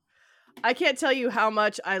I can't tell you how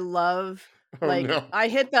much I love. Like, no. I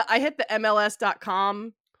hit the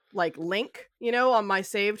MLS.com like link, on my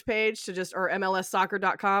saved page to or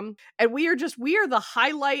MLSsoccer.com, and we are the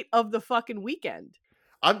highlight of the fucking weekend.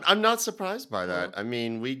 I'm not surprised by that. I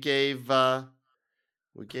mean, we gave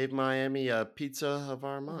Miami a pizza of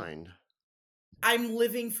our mind. I'm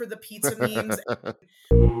living for the pizza memes.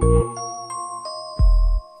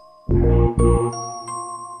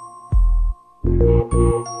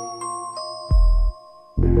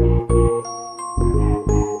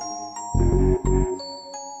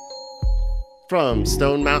 From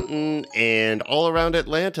Stone Mountain and all around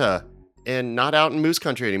Atlanta, and not out in Moose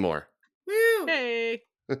Country anymore. Woo! Hey.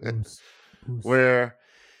 Where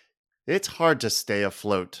it's hard to stay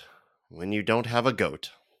afloat when you don't have a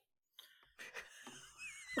goat.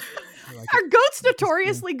 Are goats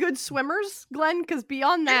notoriously good swimmers, Glenn? Because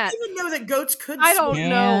beyond that, I didn't even know that goats could I don't swim.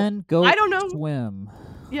 know. Goats I don't know. Swim.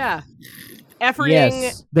 Yeah. Efforting.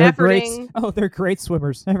 Yes, they're great. efforting. Oh, they're great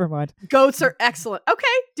swimmers. Never mind. Goats are excellent. Okay.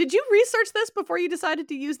 Did you research this before you decided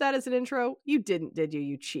to use that as an intro? You didn't, did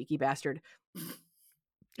you cheeky bastard?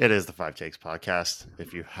 It is the Five Takes podcast,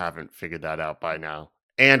 if you haven't figured that out by now.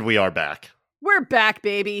 And we are back. We're back,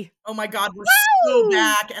 baby. Oh my God, we're so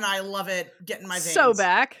back, and I love it. Get in my veins. So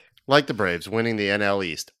back. Like the Braves, winning the NL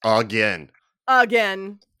East again.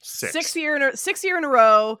 Sixth year in a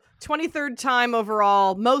row. 23rd time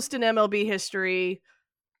overall. Most in MLB history.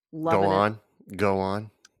 Loving it. Go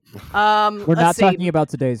on. We're not talking about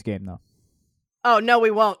today's game, though. Oh no, we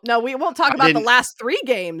won't. No, we won't talk about the last 3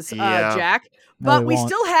 games, Jack. But we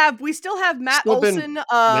still have Matt Olson.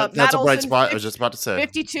 That's Matt a bright Olson, spot. I was just about to say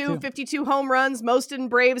 52 home runs, most in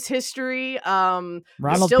Braves history. Ronald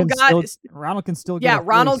can still get. Yeah, a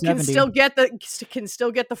Ronald 40-70. can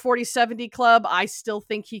still get the 40-70 club. I still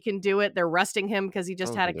think he can do it. They're resting him because he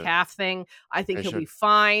just had a calf thing. I think he'll be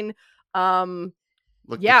fine. Look,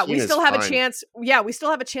 we still have a chance. Yeah, we still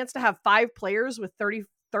have a chance to have 5 players with 35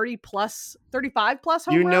 plus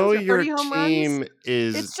home runs. Your home team runs.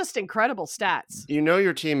 is. It's just incredible stats.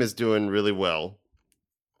 Your team is doing really well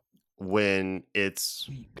when it's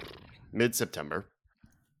mid-September.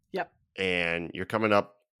 Yep. And you're coming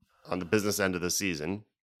up on the business end of the season,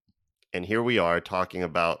 and here we are talking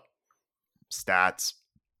about stats,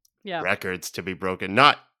 records to be broken.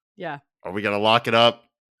 Not. Yeah. Are we going to lock it up?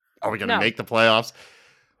 Are we going to make the playoffs?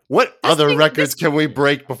 What other records can we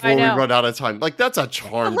break before we run out of time? Like, that's a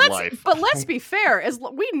charmed life. But let's be fair.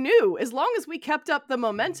 We knew as long as we kept up the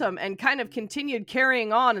momentum and kind of continued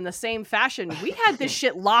carrying on in the same fashion, we had this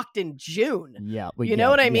shit locked in June. Yeah. You know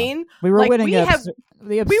what I mean? We were winning.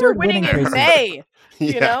 We were winning in May.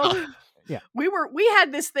 You know? Yeah. We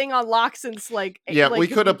had this thing on lock since we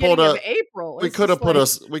could have pulled April. We could have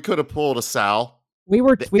pulled a Sal. The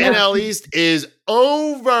NL East is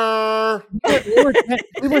over.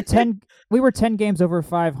 We were 10 games over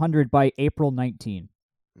 500 by April 19.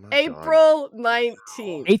 April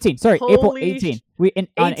 19. 18. Sorry, Holy April 18.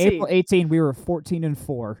 On April 18 we were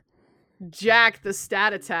 14-4. Jack the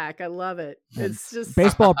stat attack. I love it. It's just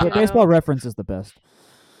baseball reference is the best.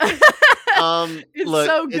 It's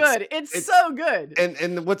so good. It's so good.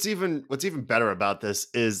 And what's even better about this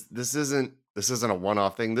is this isn't a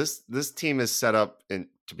one-off thing. This team is set up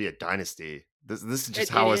to be a dynasty. This is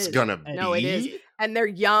just how it's gonna be. No, it is. And they're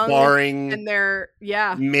young, barring and they're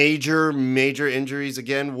major injuries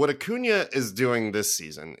again. What Acuna is doing this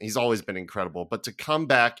season, he's always been incredible. But to come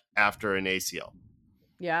back after an ACL,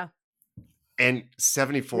 and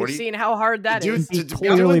 70-40, we've seen how hard that is. To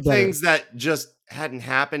be doing things that just hadn't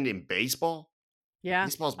happened in baseball. Yeah,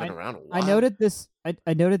 baseball's been around a while. I noted this. I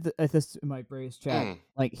noted this in my Braves chat.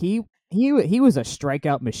 Like he was a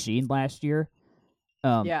strikeout machine last year.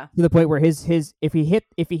 To the point where his if he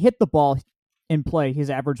hit the ball in play, his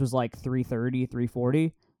average was like 330,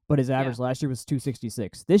 340, but his average last year was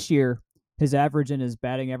 266. This year, his average and his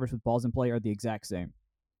batting average with balls in play are the exact same.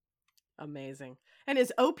 Amazing. And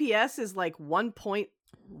his OPS is like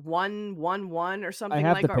 1.111 or something,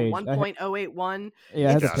 or 1.081. Yeah,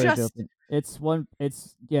 I have the page open. It's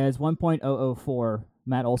 1.004.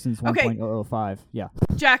 Matt Olson's 1.005. Yeah.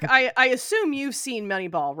 Jack, I assume you've seen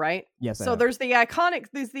Moneyball, right? Yes. So there's the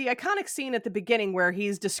iconic scene at the beginning where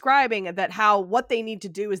he's describing that what they need to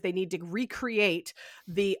do is they need to recreate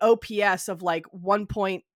the OPS of like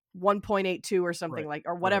 1.82 or something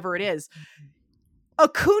or whatever it is.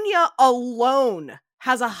 Acuna alone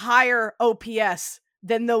has a higher OPS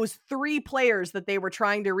than those 3 players that they were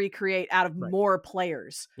trying to recreate out of more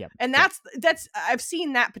players. Yep. And that's I've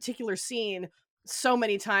seen that particular scene so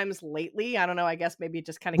many times lately. I don't know. I guess maybe it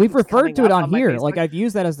just kind of we've referred to it on here. Like I've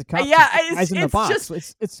used that as the guys in the box.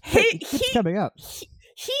 Just, it's coming up.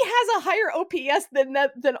 he has a higher OPS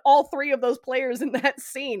than all three of those players in that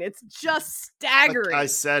scene. It's just staggering. Like I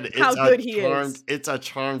said, how good he is. It's a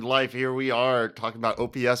charmed life. Here we are talking about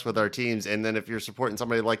OPS with our teams, and then if you're supporting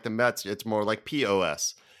somebody like the Mets, it's more like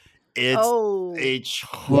POS. It's a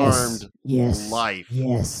charmed life.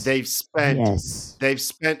 Yes, they've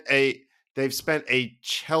spent a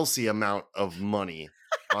Chelsea amount of money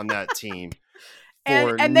on that team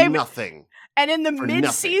for nothing. And in the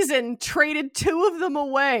mid-season, traded two of them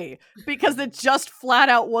away because it just flat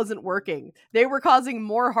out wasn't working. They were causing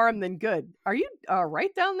more harm than good. Are you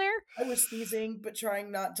right down there? I was sneezing, but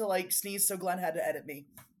trying not to sneeze, so Glenn had to edit me.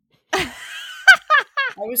 I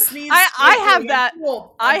was sneezing. I have that.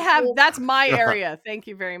 That's my area. Thank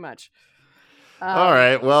you very much. All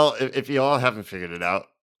right. Well, if you all haven't figured it out,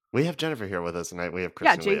 we have Jennifer here with us tonight. We have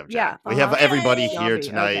Kristen. We have Jen. We have everybody here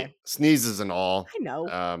tonight. Okay. Sneezes and all. I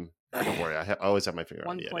know. Don't worry. I always have my finger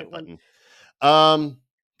on the edit button.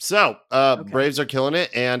 Braves are killing it,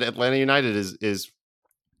 and Atlanta United is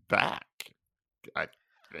back. I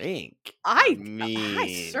think.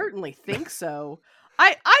 I certainly think so.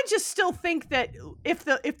 I just still think that if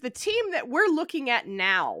the team that we're looking at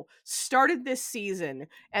now started this season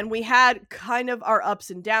and we had kind of our ups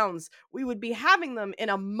and downs, we would be having them in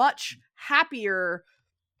a much happier,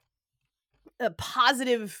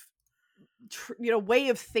 positive, way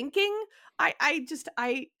of thinking. I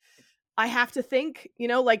have to think,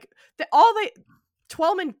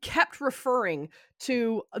 Twellman kept referring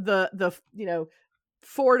to the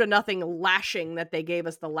 4-0 lashing that they gave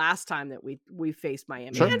us the last time that we faced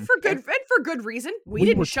Miami, and for good reason. We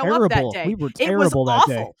didn't show up that day. We were terrible that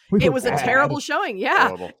day. It was a terrible showing.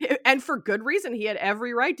 Yeah, and for good reason. He had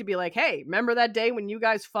every right to be like, "Hey, remember that day when you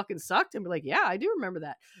guys fucking sucked?" And be like, "Yeah, I do remember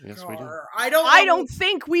that." Yes, we do. I don't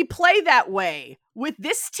think we play that way with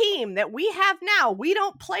this team that we have now. We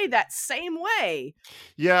don't play that same way.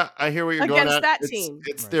 Yeah, I hear what you're going at. Against that team.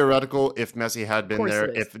 It's theoretical. If Messi had been there,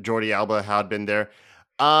 if Jordi Alba had been there.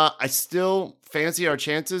 I still fancy our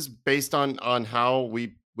chances based on how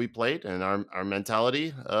we played and our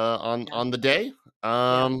mentality on the day.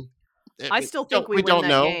 I still think we win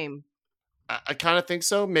that game. I kind of think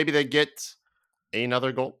so. Maybe they get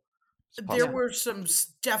another goal. There were some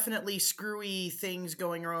definitely screwy things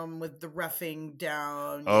going on with the reffing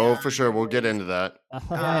down. Oh, for sure. We'll get into that. I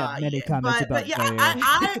have many comments about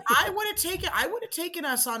that. I would have taken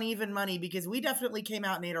us on even money because we definitely came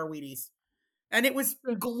out and ate our Wheaties. And it was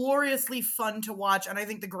gloriously fun to watch. And I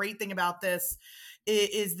think the great thing about this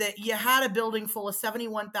is that you had a building full of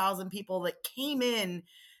 71,000 people that came in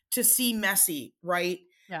to see Messi, right?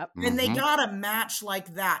 Yep. And they got a match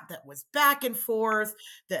like that was back and forth,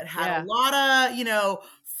 that had a lot of,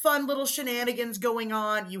 fun little shenanigans going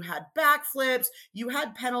on. You had backflips, you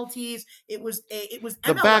had penalties. It was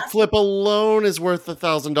the backflip alone is worth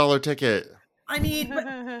 $1,000 ticket. I mean, but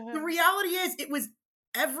the reality is it was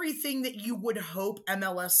everything that you would hope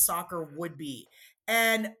MLS soccer would be.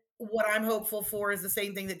 And what I'm hopeful for is the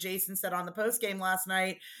same thing that Jason said on the post game last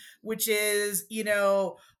night, which is,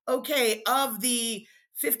 okay, of the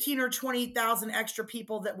 15 or 20,000 extra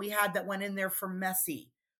people that we had that went in there for Messi,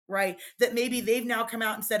 right? That maybe they've now come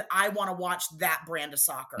out and said, I want to watch that brand of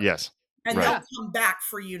soccer. Yes. And they'll come back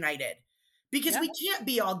for United because we can't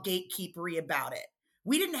be all gatekeepery about it.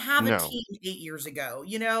 We didn't have a team 8 years ago,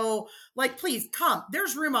 please come.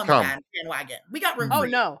 There's room on the bandwagon. We got room. Oh,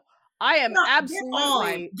 no. I am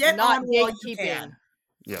absolutely not gatekeeping.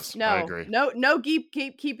 Yes, no, I agree. No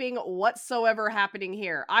gatekeeping whatsoever happening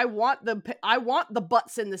here. I want the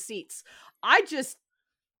butts in the seats. I just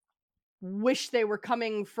wish they were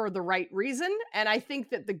coming for the right reason. And I think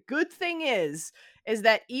that the good thing is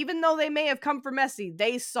that even though they may have come for Messi,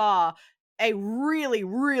 they saw a really,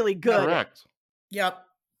 really good Correct. Yep.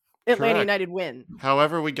 Atlanta United win.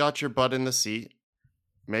 However, we got your butt in the seat.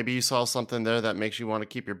 Maybe you saw something there that makes you want to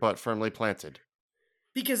keep your butt firmly planted.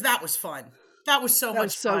 Because that was fun. That was so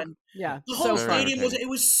much fun. Yeah. The whole stadium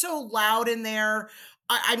was so loud in there.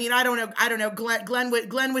 I mean, I don't know.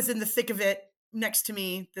 Glenn was in the thick of it next to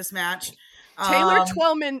me this match. Taylor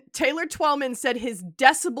Twellman said his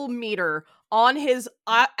decibel meter on his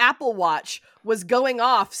Apple Watch was going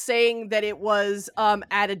off, saying that it was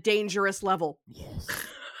at a dangerous level. Yes.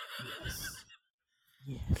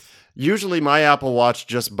 Usually my Apple Watch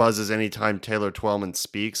just buzzes anytime Taylor Twellman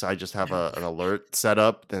speaks. I just have an alert set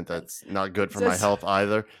up that's not good for my health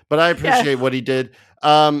either. But I appreciate what he did.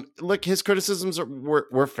 Look, his criticisms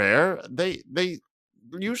were fair. They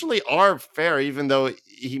usually are fair, even though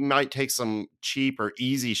he might take some cheap or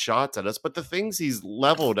easy shots at us. But the things he's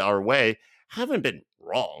leveled our way haven't been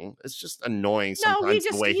wrong. It's just annoying sometimes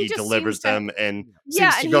the way he delivers them and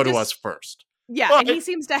seems to go to us first. Yeah, and he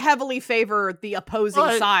seems to heavily favor the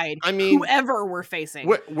opposing side, I mean, whoever we're facing.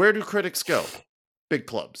 Where do critics go? Big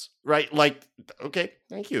clubs, right? Like, okay,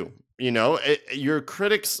 thank you. You know, your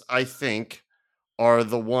critics, I think, are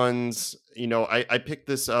the ones, you know, I picked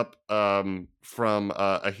this up from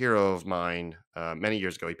a hero of mine many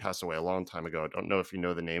years ago. He passed away a long time ago. I don't know if you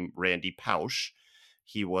know the name, Randy Pausch.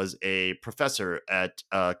 He was a professor at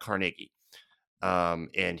Carnegie.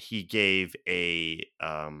 And he gave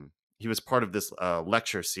he was part of this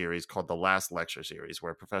lecture series called the Last Lecture Series,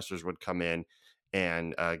 where professors would come in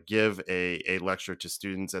and give a lecture to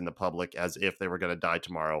students and the public as if they were going to die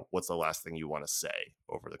tomorrow. What's the last thing you want to say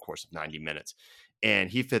over the course of 90 minutes? And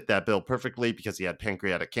he fit that bill perfectly because he had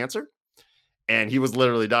pancreatic cancer and he was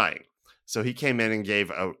literally dying. So he came in and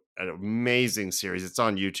gave an amazing series. It's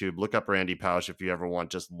on YouTube. Look up Randy Pausch if you ever want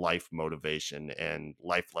just life motivation and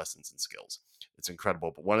life lessons and skills. It's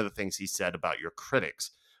incredible. But one of the things he said about your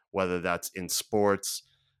critics, whether that's in sports,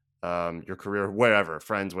 your career, wherever,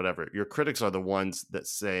 friends, whatever, your critics are the ones that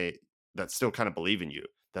still kind of believe in you,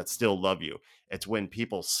 that still love you. It's when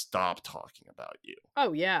people stop talking about you.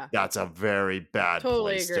 Oh, yeah. That's a very bad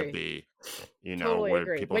place to be. You know, totally where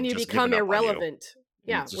agree. people when you become irrelevant.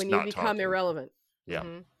 Yeah, when you become talking. Irrelevant. Yeah.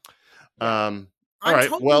 Mm-hmm. I'm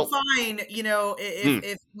totally fine. You know,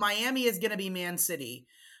 if Miami is going to be Man City,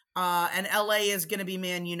 and LA is going to be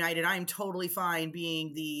Man United, I'm totally fine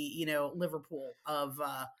being the, you know, Liverpool of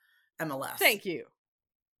MLS. Thank you.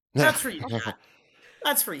 That's for you.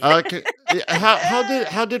 That's for you.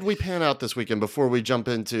 How did we pan out this weekend before we jump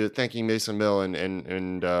into thanking Mason Mill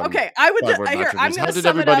and okay, I would how did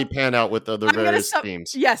everybody pan out with the various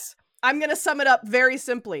teams? Yes, I'm going to sum it up very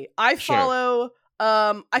simply. I follow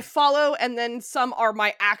and then some are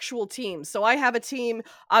my actual teams. So I have a team,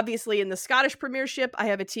 obviously, in the Scottish Premiership. I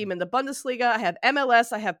have a team in the Bundesliga. I have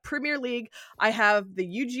MLS. I have Premier League. I have the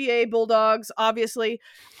UGA Bulldogs, obviously.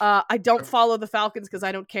 I don't follow the Falcons because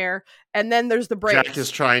I don't care. And then there's the Braves. Jack is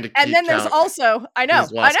trying to and then there's also, I know.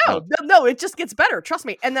 No, it just gets better. Trust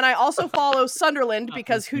me. And then I also follow Sunderland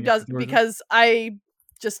because I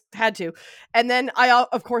just had to. And then I,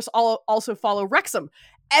 of course, also follow Wrexham.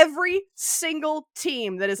 Every single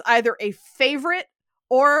team that is either a favorite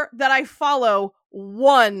or that I follow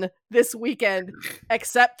won this weekend,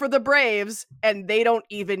 except for the Braves, and they don't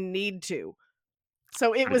even need to.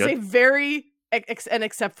 So it was a very, and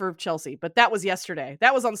except for Chelsea, but that was yesterday.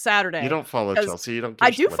 That was on Saturday. You don't follow Chelsea. You don't.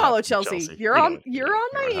 I do follow Chelsea. You're on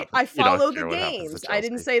my. I follow the games. I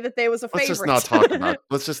didn't say that they was a favorite.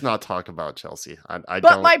 Let's just not talk about Chelsea.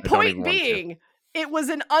 But my point being, it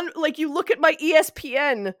was like you look at my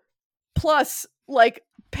ESPN Plus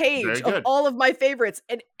page of all of my favorites,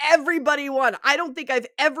 and everybody won. I don't think I've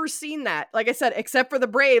ever seen that. Like I said, except for the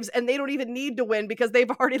Braves, and they don't even need to win because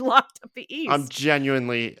they've already locked up the East. I'm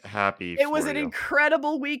genuinely happy. It was an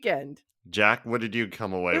incredible weekend. Jack, what did you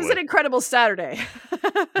come away with? It was an incredible Saturday.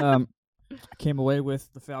 I came away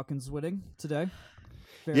with the Falcons winning today.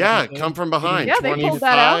 Come from behind. Yeah,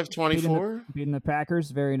 25, 24. Beating the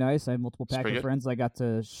Packers, very nice. I have multiple Packer friends. I got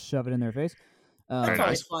to shove it in their face. That's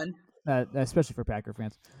always fun. Especially for Packer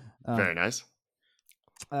fans. Very nice.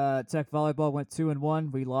 Tech Volleyball went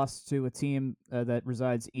 2-1. We lost to a team that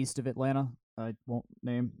resides east of Atlanta. I won't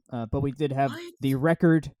name, but we did have the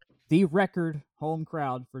record home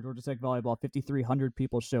crowd for Georgia Tech Volleyball. 5,300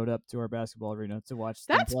 people showed up to our basketball arena to watch.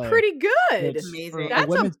 That's pretty good. It's amazing.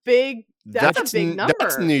 That's a big number.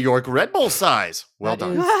 That's New York Red Bull size. Well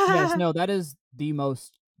done. That is the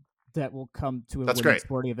most that will come to a women's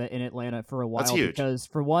sporting event in Atlanta for a while. That's huge. Because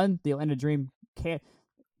for one, the Atlanta Dream can't.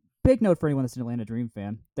 Big note for anyone that's an Atlanta Dream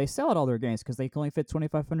fan: they sell out all their games because they can only fit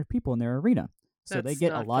 2,500 people in their arena. So they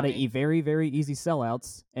get a lot of very, very easy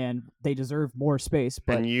sellouts, and they deserve more space.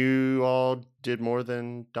 But you all did more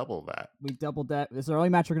than double that. We doubled that. This is our only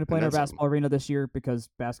match we're going to play in our basketball arena this year because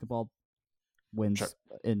basketball wins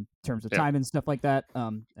in terms of time and stuff like that.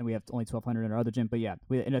 And we have only 1,200 in our other gym. But yeah,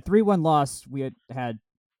 in a 3-1 loss, we had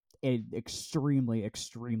an extremely,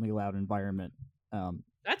 extremely loud environment.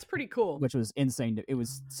 That's pretty cool. Which was insane. It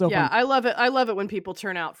was so fun. Yeah, I love it. I love it when people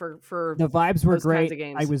turn out for the vibes were great. Kinds of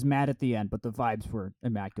games. I was mad at the end, but the vibes were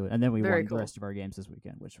immaculate. And then we won the rest of our games this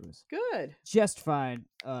weekend, which was good. Just fine.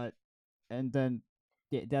 And then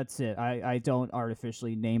that's it. I don't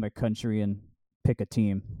artificially name a country and pick a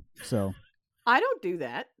team. So I don't do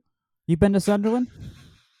that. You been to Sunderland?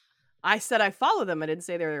 I said I follow them. I didn't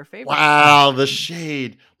say they're their favorite. Wow, the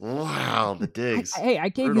shade. Wow, the digs. I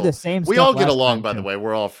gave you the same. We all get along, by the way.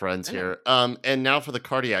 We're all friends here. And now for the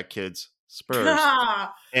cardiac kids, Spurs.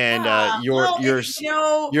 And your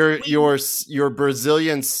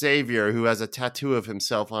Brazilian savior who has a tattoo of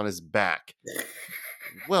himself on his back.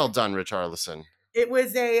 Well done, Richarlison. It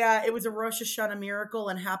was a Rosh Hashanah miracle,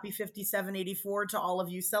 and happy 5784 to all of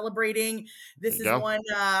you celebrating. This is one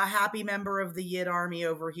happy member of the Yid Army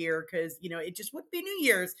over here, because it just wouldn't be New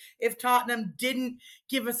Year's if Tottenham didn't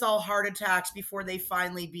give us all heart attacks before they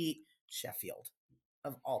finally beat Sheffield,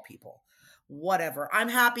 of all people. Whatever. I'm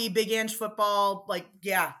happy. Big Ange football.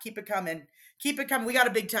 Keep it coming. Keep it coming. We got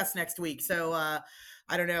a big test next week, so I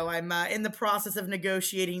don't know. I'm in the process of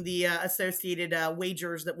negotiating the associated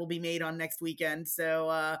wagers that will be made on next weekend.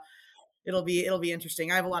 So it'll be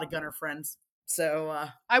interesting. I have a lot of Gunner friends. So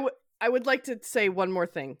I would like to say one more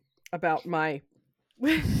thing about my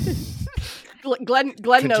Glenn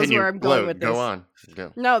knows where I'm going with this. Go on.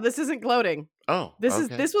 Go. No, this isn't gloating. Oh,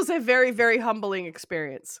 this was a very, very humbling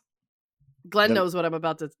experience. Glenn knows what I'm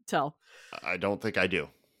about to tell. I don't think I do.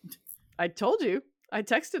 I told you. I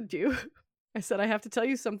texted you. I said, I have to tell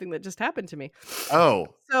you something that just happened to me. Oh.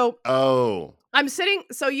 I'm sitting.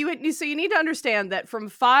 So you need to understand that from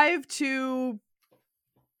 5 to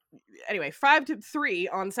 3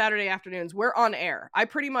 on Saturday afternoons, we're on air. I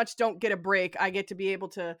pretty much don't get a break. I get to be able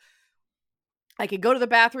to, I could go to the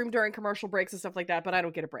bathroom during commercial breaks and stuff like that, but I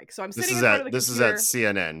don't get a break. So I'm sitting in front of the computer. This is at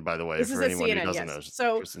CNN, by the way, for anyone who doesn't know.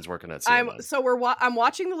 So Kristen's working at CNN. I'm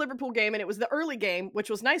watching the Liverpool game, and it was the early game, which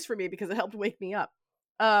was nice for me because it helped wake me up.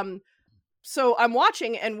 So I'm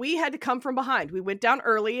watching, and we had to come from behind. We went down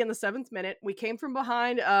early in the 7th minute. We came from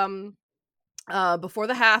behind before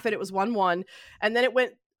the half, and it was 1-1. And then it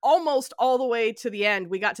went almost all the way to the end.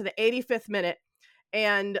 We got to the 85th minute,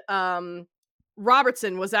 and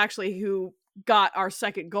Robertson was actually who got our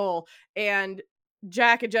second goal. And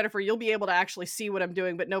Jack and Jennifer, you'll be able to actually see what I'm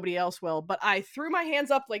doing, but nobody else will. But I threw my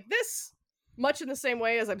hands up like this, much in the same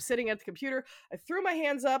way as I'm sitting at the computer. I threw my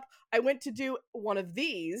hands up. I went to do one of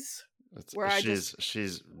these.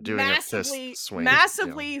 She's doing massively, a fist swing.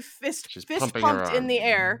 Massively fist pumped in the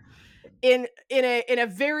air in a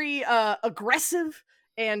very aggressive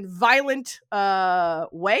and violent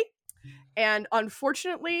way. And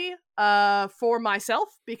unfortunately for myself,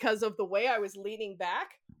 because of the way I was leaning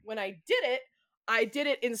back when I did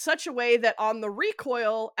it in such a way that on the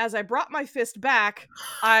recoil, as I brought my fist back,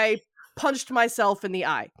 I punched myself in the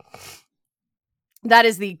eye. That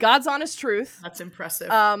is the God's honest truth. That's impressive.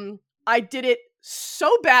 I did it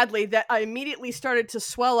so badly that I immediately started to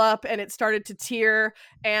swell up and it started to tear.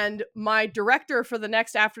 And my director for the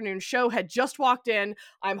next afternoon show had just walked in.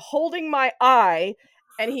 I'm holding my eye,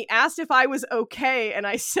 and he asked if I was okay. And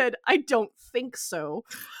I said, I don't think so.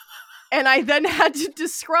 And I then had to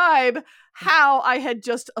describe how I had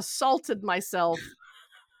just assaulted myself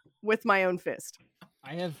with my own fist.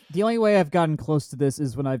 The only way I've gotten close to this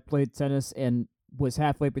is when I've played tennis and was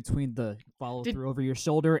halfway between the follow through over your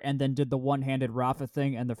shoulder and then did the one-handed Rafa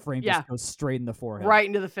thing, and the frame just goes straight in the forehead. Right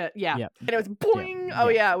into the fit. Yeah. And it was boing. Yeah. Oh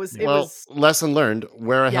yeah. It was lesson learned.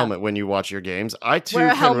 Wear a helmet when you watch your games. I too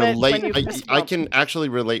can relate. I can actually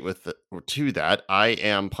relate to that. I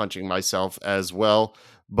am punching myself as well,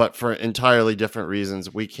 but for entirely different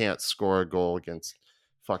reasons. We can't score a goal against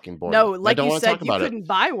fucking Bournemouth. No, like you said, you couldn't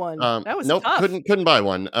buy one. That was tough. couldn't buy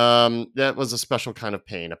one. That was a special kind of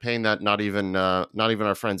pain, a pain that not even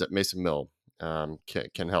our friends at Mason Mill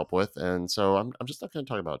can help with. And so I'm just not going to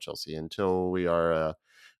talk about Chelsea until we are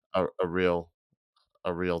a real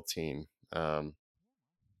team.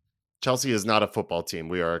 Chelsea is not a football team.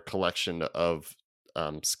 We are a collection of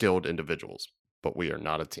skilled individuals, but we are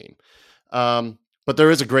not a team. But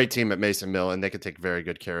there is a great team at Mason Mill, and they could take very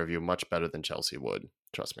good care of you, much better than Chelsea would.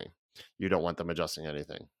 Trust me. You don't want them adjusting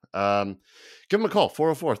anything. Give them a call,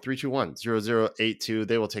 404-321-0082.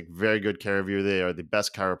 They will take very good care of you. They are the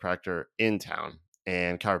best chiropractor in town,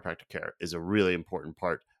 and chiropractic care is a really important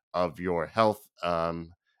part of your health,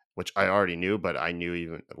 which I already knew, but I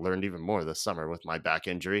learned even more this summer with my back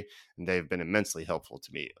injury, and they've been immensely helpful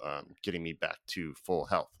to me, getting me back to full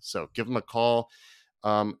health. So give them a call.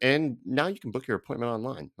 And now you can book your appointment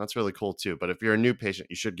online. That's really cool too. But if you're a new patient,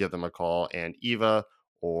 you should give them a call, and Eva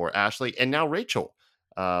or Ashley and now Rachel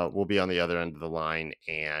will be on the other end of the line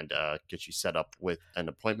and get you set up with an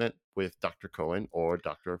appointment with Dr. Cohen or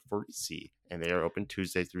Dr. Farisi. And they are open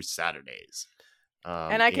Tuesday through Saturdays.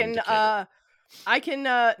 And I can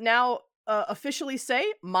now officially say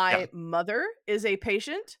my mother is a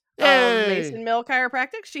patient of Mason Mill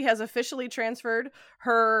Chiropractic. She has officially transferred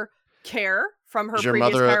her care from her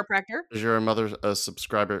previous chiropractor. Is your mother a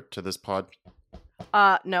subscriber to this pod?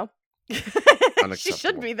 No. She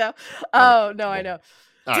should be though. Oh no, I know.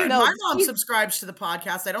 Dude, No, my mom subscribes to the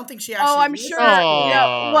podcast. I don't think she actually. Oh, I'm sure.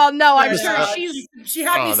 No, well, no, I'm sure she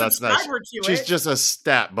had me subscribe her to She's it. just a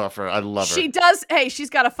stat buffer. I love her. She does. Hey,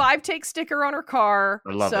 she's got a 5-take sticker on her car.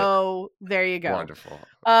 I love so there you go. Wonderful.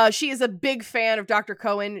 She is a big fan of Dr.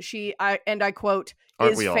 Cohen. I quote,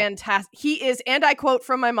 Aren't is fantastic. He is, and I quote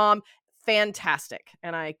from my mom, fantastic.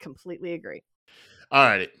 And I completely agree. All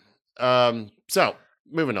righty. So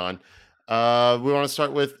moving on. We want to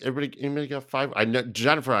start with anybody got 5? I know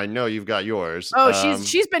Jennifer, I know you've got yours. Oh,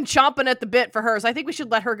 she's been chomping at the bit for hers. I think we should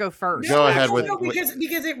let her go first. Go ahead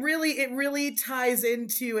because it really ties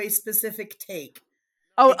into a specific take.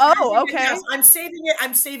 Okay. Yes, I'm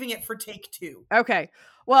saving it for take 2. Okay.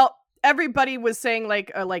 Well, everybody was saying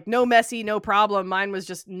like no Messi, no problem. Mine was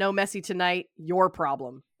just no Messi tonight, your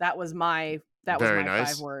problem. That was my Very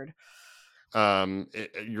nice. 5-word.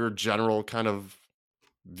 Your general kind of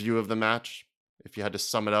view of the match, if you had to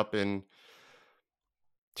sum it up in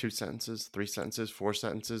 2 sentences, 3 sentences, 4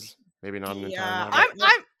 sentences, maybe not an entire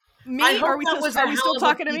novel. Are we still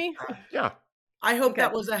talking to me? Yeah. I hope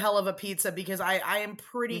that was a hell of a pizza because I am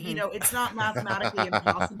pretty, it's not mathematically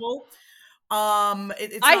impossible.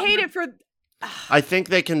 I hate it for. I think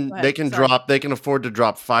they can afford to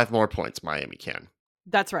drop 5 more points. Miami can.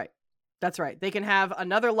 That's right. They can have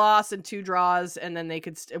another loss and 2 draws, and then they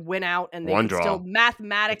could win out, and they can still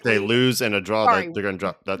mathematically. If they lose and a draw, they're going to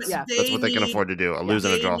drop. That's what they can afford to do. Lose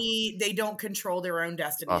and a draw. They don't control their own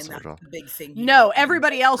destiny, and that's the big thing. No,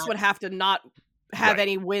 everybody else would have to not have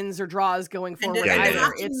any wins or draws going forward. And to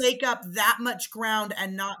have to make up that much ground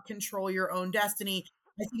and not control your own destiny,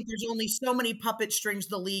 I think there's only so many puppet strings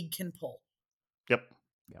the league can pull. Yep.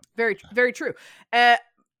 Very, very true.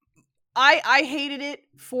 I hated it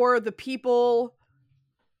for the people.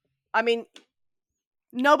 I mean,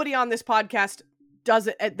 nobody on this podcast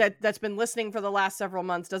that's been listening for the last several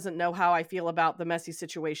months doesn't know how I feel about the Messi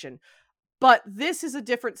situation. But this is a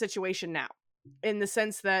different situation now, in the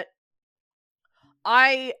sense that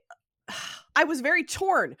I was very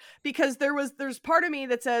torn, because there's part of me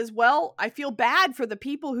that says, well, I feel bad for the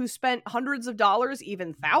people who spent hundreds of dollars,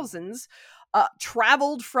 even thousands,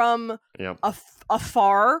 traveled from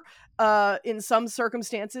afar in some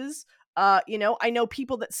circumstances. I know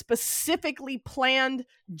people that specifically planned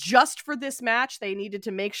just for this match. They needed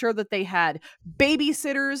to make sure that they had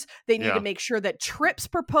babysitters. They needed to make sure that trips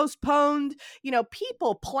were postponed.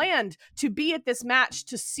 People planned to be at this match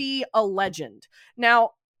to see a legend.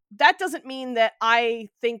 Now, that doesn't mean that I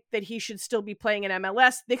think that he should still be playing in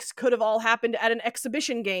MLS. This could have all happened at an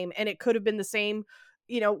exhibition game, and it could have been the same.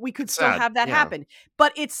 We could still have that happen.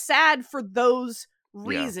 But it's sad for those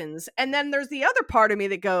reasons. And then there's the other part of me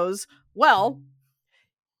that goes, well,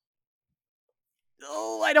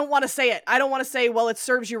 I don't want to say it. I don't want to say, well, it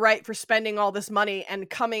serves you right for spending all this money and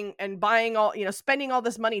coming and buying spending all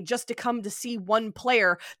this money just to come to see one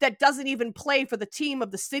player that doesn't even play for the team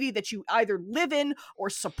of the city that you either live in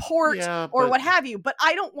or support or what have you. But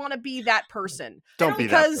I don't want to be that person. Don't be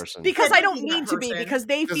that person. Because I don't need to be, because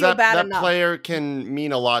they feel bad enough. That player can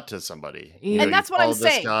mean a lot to somebody. And that's what I'm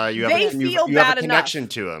saying. You have a connection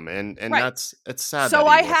to him, and it's sad. So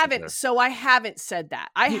I haven't said that.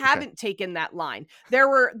 I haven't taken that line.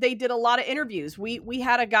 They did a lot of interviews. We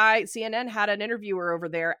had a guy, CNN had an interviewer over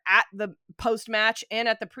there at the post-match and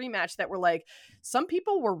at the pre-match that were like, some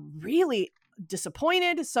people were really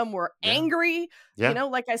disappointed. Some were angry.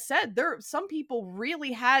 Like I said, some people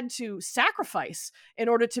really had to sacrifice in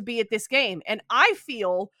order to be at this game. And I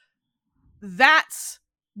feel that's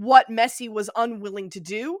what Messi was unwilling to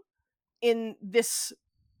do in this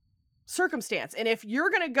circumstance. And if you're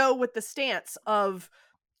going to go with the stance of,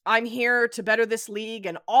 I'm here to better this league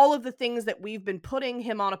and all of the things that we've been putting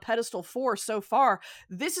him on a pedestal for so far,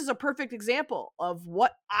 this is a perfect example of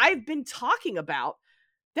what I've been talking about,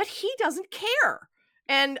 that he doesn't care.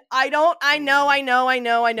 And I know I'm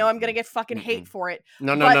going to get fucking hate for it.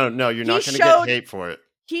 No, you're not going to get hate for it.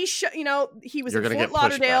 He was in Fort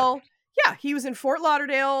Lauderdale. Yeah, he was in Fort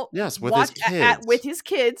Lauderdale. Yes, with his kids. With his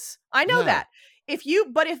kids. I know that. If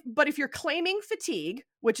you're claiming fatigue,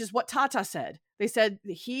 which is what Tata said, they said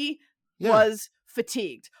he was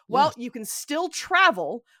fatigued. Well, you can still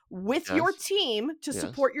travel with your team to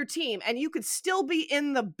support your team, and you could still be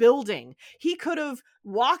in the building. He could have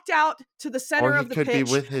walked out to the center of the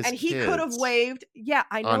pitch, and he could have waved. Yeah,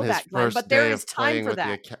 I know that, Glenn, but there is time for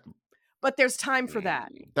that. But there's time for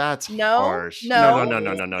that. That's harsh. No.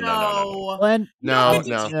 Glenn, no.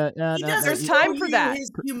 There's time for that.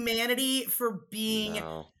 His humanity for being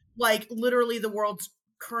like literally the world's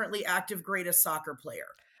currently active greatest soccer player.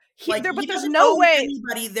 But there's no way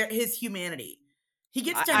anybody there his humanity. He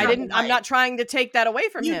gets I didn't. I'm not trying to take that away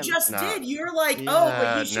from him. You just did. You're like,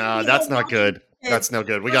 but he should be. That's not good. That's no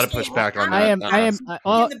good. We got to push back on that. I am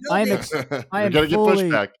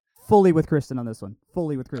fully with Kristen on this one.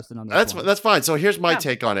 That's fine. So here's my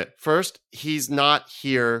take on it. First, he's not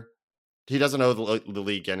here. He doesn't owe the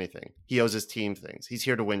league anything. He owes his team things. He's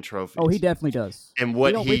here to win trophies. Oh, he definitely does. And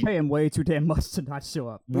we pay him way too damn much to not show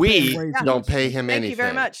up. We don't pay him anything. Thank you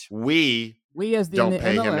very much. We as the don't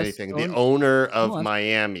pay him anything. The owner of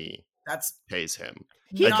Miami pays him.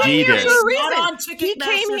 He came here for a reason. He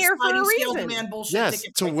came here for a reason. Yes,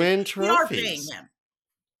 to win trophies. We are paying him.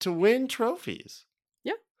 To win trophies.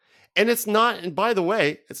 Yeah. And it's not, and by the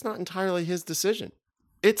way, it's not entirely his decision.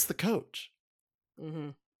 It's the coach. Mm-hmm.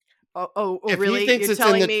 Oh, really? You're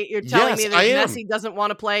telling me that Messi doesn't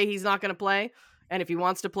want to play, he's not going to play? And if he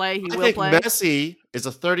wants to play, he will play? Messi is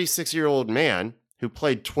a 36-year-old man who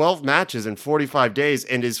played 12 matches in 45 days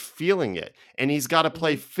and is feeling it. And he's got to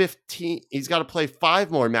play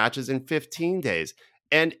 5 more matches in 15 days.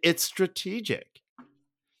 And it's strategic.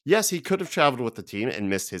 Yes, he could have traveled with the team and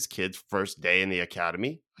missed his kid's first day in the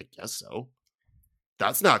academy. I guess so.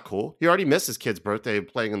 That's not cool. He already missed his kid's birthday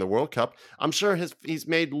playing in the World Cup. I'm sure he's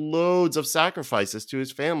made loads of sacrifices to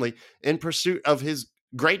his family in pursuit of his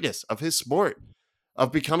greatness, of his sport,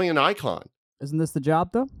 of becoming an icon. Isn't this the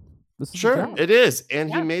job, though? Sure, it is.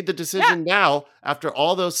 And he made the decision now, after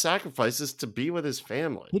all those sacrifices, to be with his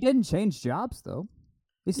family. He didn't change jobs, though.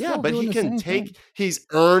 But he can he's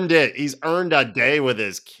earned it. He's earned a day with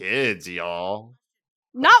his kids, y'all.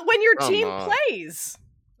 Not when your team plays.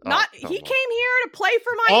 He came here to play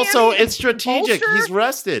for Miami. Also, it's strategic. He's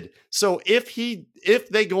rested. So if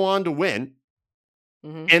they go on to win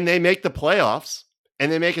and they make the playoffs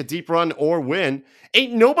and they make a deep run or win,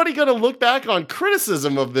 ain't nobody going to look back on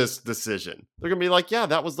criticism of this decision. They're going to be like, yeah,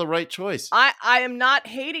 that was the right choice. I am not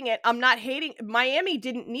hating it. I'm not hating. Miami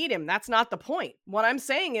didn't need him. That's not the point. What I'm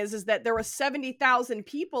saying is that there were 70,000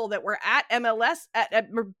 people that were at MLS at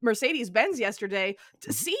Mercedes-Benz yesterday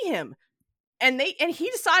to see him. And he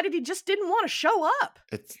decided he just didn't want to show up.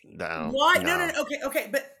 It's no. What? No. Okay,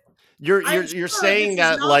 but you're saying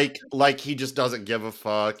that like he just doesn't give a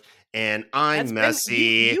fuck, and I'm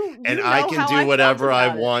Messi, and I can do whatever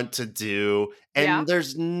I want to do, and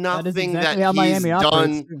there's nothing that he's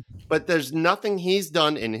done. But there's nothing he's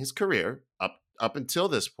done in his career up until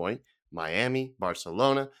this point, Miami,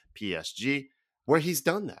 Barcelona, PSG, where he's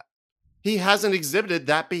done that. He hasn't exhibited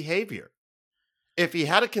that behavior. If he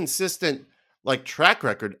had a consistent track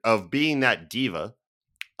record of being that diva,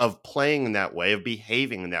 of playing in that way, of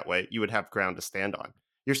behaving in that way, you would have ground to stand on.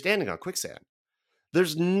 You're standing on quicksand.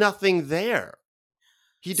 There's nothing there.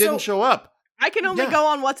 He didn't show up. I can only go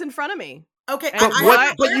on what's in front of me. Okay.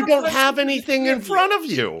 But you don't have anything in front of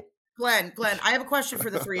you. Glenn, I have a question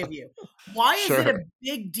for the three of you. Why is it a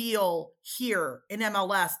big deal here in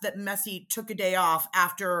MLS that Messi took a day off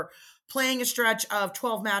after playing a stretch of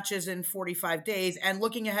 12 matches in 45 days and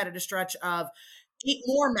looking ahead at a stretch of 8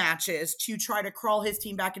 more matches to try to crawl his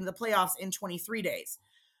team back into the playoffs in 23 days?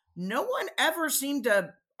 No one ever seemed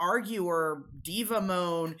to argue or diva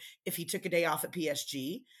moan if he took a day off at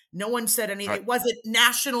PSG. No one said anything. It wasn't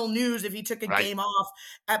national news if he took a game off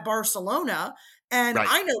at Barcelona. And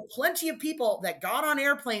I know plenty of people that got on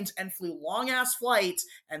airplanes and flew long-ass flights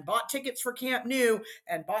and bought tickets for Camp Nou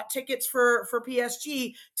and bought tickets for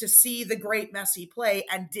PSG to see the great Messi play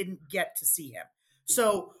and didn't get to see him.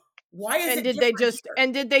 So why is it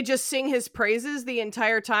did they just sing his praises the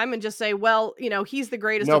entire time and just say, well, he's the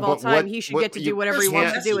greatest of all time. He should get to do whatever he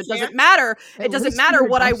wants to do. It doesn't matter. It doesn't matter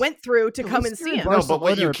what I went through to come and see him. No, but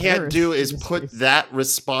what you can't do is put that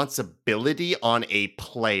responsibility on a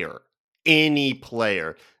player. Any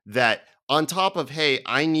player that on top of, hey,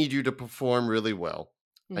 I need you to perform really well.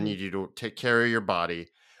 I need you to take care of your body.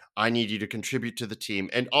 I need you to contribute to the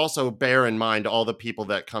team. And also bear in mind all the people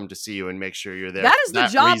that come to see you and make sure you're there. That is the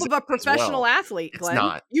job of a professional athlete,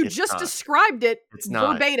 Glenn. You just described it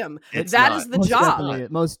verbatim. That is the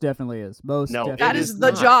job. Most definitely is. That is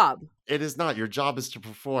the job. It is not. Your job is to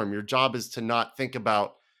perform. Your job is to not think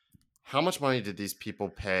about how much money did these people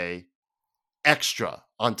pay extra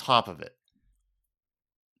on top of it.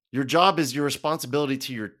 Your job is your responsibility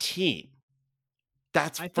to your team.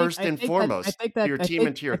 That's first and foremost to your team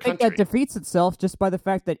and to your country. I think that defeats itself just by the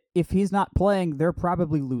fact that if he's not playing, they're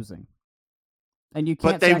probably losing. And you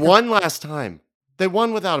can't. But they won last time. They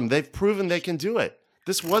won without him. They've proven they can do it.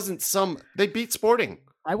 This wasn't they beat Sporting.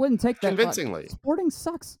 I wouldn't take that convincingly. Sporting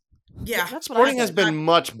sucks. Yeah, Sporting has been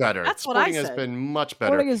much better. That's what I said. Sporting has been much better.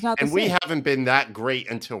 Sporting is not the and same. We haven't been that great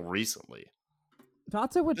until recently.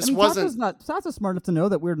 Tata's smart enough to know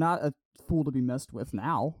that we're not a fool to be messed with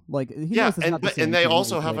now. Like, and they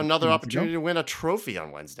also have another opportunity to win a trophy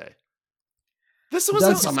on Wednesday. This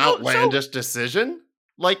wasn't some outlandish decision.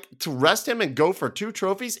 Like, to rest him and go for 2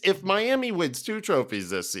 trophies. If Miami wins 2 trophies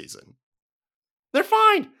this season, they're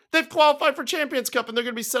fine. They've qualified for Champions Cup, and they're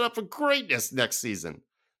going to be set up for greatness next season.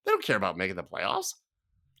 They don't care about making the playoffs.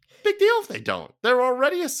 Big deal if they don't. They're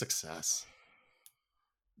already a success.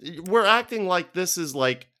 We're acting like this is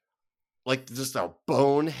like just a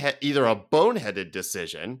either a boneheaded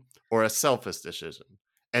decision or a selfish decision,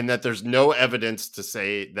 and that there's no evidence to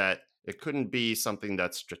say that it couldn't be something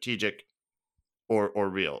that's strategic or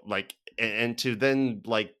real. Like, and to then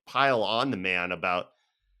like pile on the man about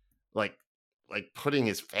like putting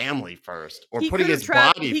his family first or putting his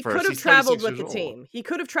body first. He could have traveled with the team. He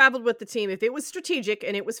could have traveled with the team if it was strategic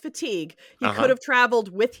and it was fatigue. He could have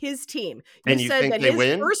traveled with his team. You said that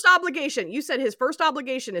his first obligation. You said his first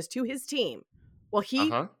obligation is to his team. Well, he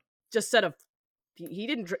just said he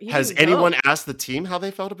didn't. Has anyone asked the team how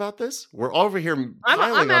they felt about this? We're over here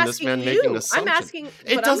piling on this man making assumptions. I'm asking.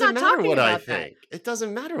 It doesn't matter what I think. It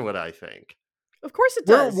doesn't matter what I think. Of course it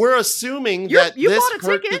does. We're assuming that you this bought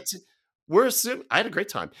a ticket. We're assuming. I had a great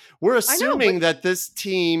time. We're assuming that this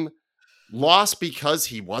team lost because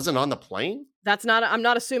he wasn't on the plane. That's not. I'm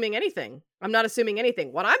not assuming anything.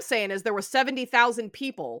 What I'm saying is there were 70,000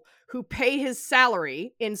 people who pay his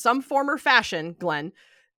salary in some form or fashion, Glenn,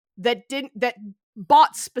 that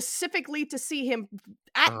bought specifically to see him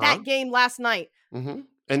at that game last night. Mm-hmm.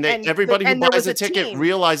 And everybody who buys a ticket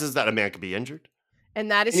realizes that a man could be injured. And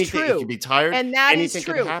that is true. He could be tired. And that anything is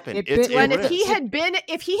true. Could happen. If he had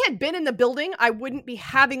been in the building, I wouldn't be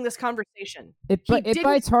having this conversation. It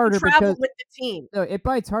bites harder because with the team. No, it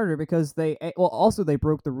bites harder because they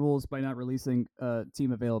broke the rules by not releasing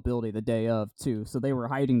team availability the day of too. So they were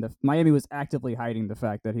Miami was actively hiding the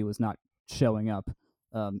fact that he was not showing up.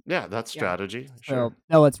 That's strategy. Sure.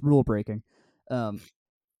 No, it's rule breaking.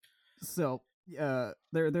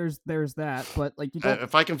 There's that, but like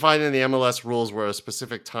if I can find in the MLS rules where a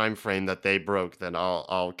specific time frame that they broke, then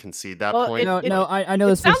I'll concede that point. I know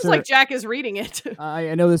this. Sounds for sure. Like Jack is reading it.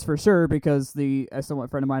 I know this for sure because a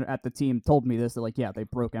friend of mine at the team told me this. That they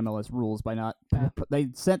broke MLS rules by not. They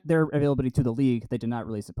sent their availability to the league. They did not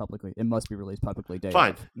release it publicly. It must be released publicly.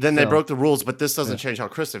 Fine. Then they broke the rules, but this doesn't change how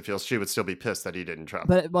Kristen feels. She would still be pissed that he didn't travel.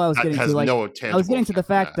 But I was getting to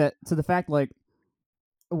the fact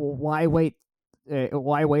why wait?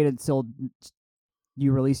 Why wait until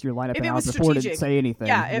you release your lineup an hour before to say anything?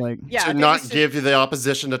 To not give the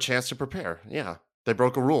opposition a chance to prepare. Yeah, they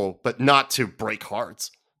broke a rule, but not to break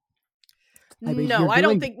hearts. I agree.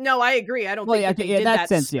 I don't think they did that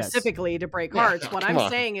specifically to break hearts. What I'm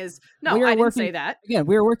saying is, I didn't say that. Again,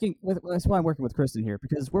 we are working with. That's why I'm working with Kristen here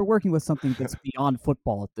because we're working with something that's beyond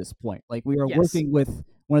football at this point. Like we are working with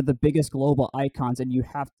one of the biggest global icons, and you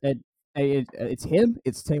have to. It's him.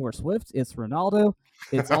 It's Taylor Swift. It's Ronaldo.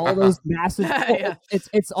 It's all those massive.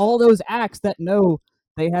 It's all those acts that know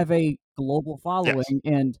they have a global following,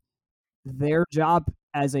 and their job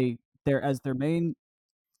as their main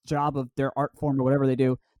job of their art form or whatever they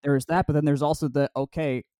do. There's that, but then there's also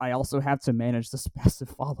I also have to manage this massive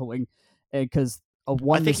following, because I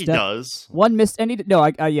think he does. One miss, and he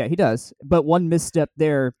does. But one misstep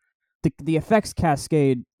there, the effects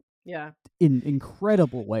cascade. Yeah. In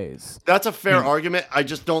incredible ways. That's a fair argument. I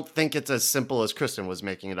just don't think it's as simple as Kristen was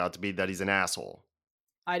making it out to be, that he's an asshole.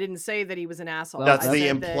 I didn't say that he was an asshole. That's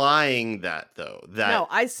implying that though. That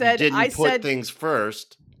I said he didn't put things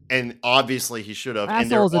first, and obviously he should have.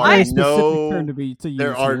 Asshole and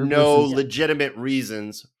there are no legitimate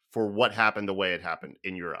reasons for what happened the way it happened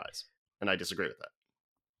in your eyes, and I disagree with that.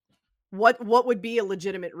 What would be a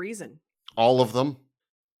legitimate reason? All of them.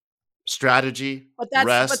 Strategy,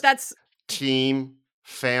 rest, team,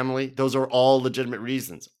 family. Those are all legitimate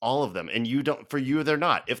reasons. All of them. And for you, they're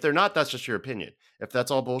not. If they're not, that's just your opinion. If that's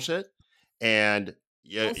all bullshit and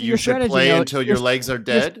you should play until your legs are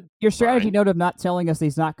dead. Your strategy note of not telling us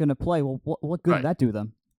he's not going to play. Well, what good did that do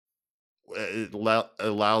them? It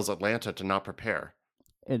allows Atlanta to not prepare.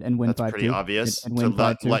 And win 5-2. That's pretty obvious. And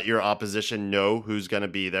to let your opposition know who's going to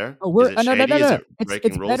be there. Oh, no.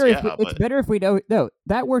 It's better if we don't. No,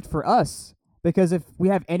 that worked for us because if we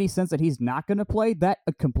have any sense that he's not going to play, that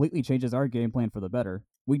completely changes our game plan for the better.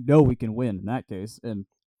 We know we can win in that case, and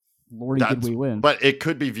Lordy, did we win? But it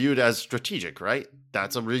could be viewed as strategic, right?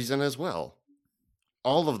 That's a reason as well.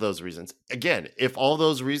 All of those reasons. Again, if all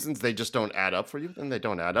those reasons they just don't add up for you, then they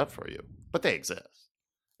don't add up for you. But they exist.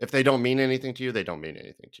 If they don't mean anything to you, they don't mean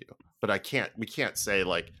anything to you. But we can't say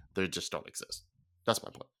they just don't exist. That's my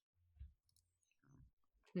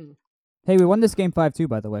point. Hey, we won this game 5-2,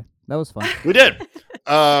 by the way. That was fun. We did.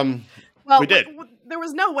 Well, we did. There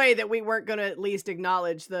was no way that we weren't going to at least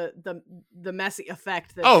acknowledge the Messi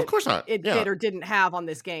effect that of course not. It did or didn't have on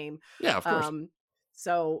this game. Yeah, of course.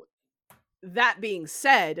 So that being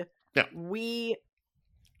said, yeah. we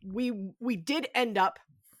did end up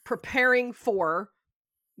preparing for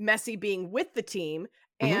Messi being with the team.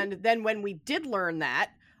 And then when we did learn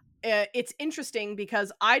that, it's interesting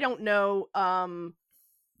because I don't know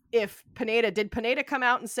if did Pineda come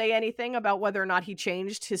out and say anything about whether or not he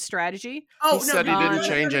changed his strategy? Oh, he said he didn't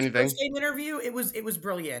change anything. Game interview, it was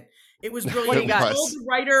brilliant. It was brilliant. What do you got?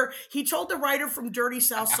 He told the writer from Dirty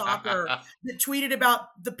South Soccer that tweeted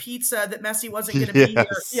about the pizza that Messi wasn't going to be here.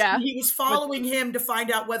 Yeah. He was following him to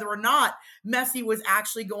find out whether or not Messi was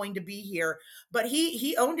actually going to be here. But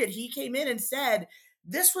he owned it. He came in and said,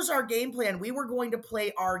 this was our game plan. We were going to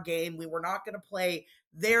play our game. We were not going to play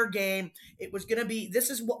their game. It was going to be, this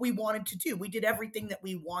is what we wanted to do. We did everything that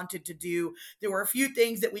we wanted to do. There were a few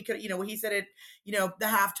things that we could, he said it, the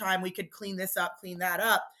halftime, we could clean this up, clean that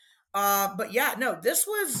up. But yeah, no, this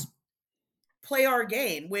was play our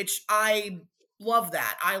game, which I love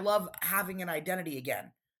that. I love having an identity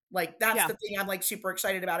again. Like that's the thing I'm like super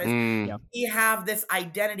excited about is we have this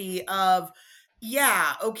identity of,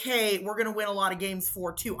 okay, we're going to win a lot of games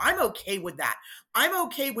 4-2. I'm okay with that. I'm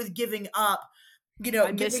okay with giving up,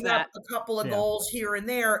 giving up a couple of goals here and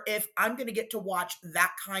there if I'm going to get to watch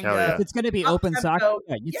that kind of. If it's going to be open soccer,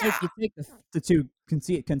 you take the two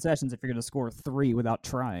concessions if you're going to score 3 without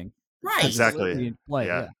trying. Right. Exactly. Play.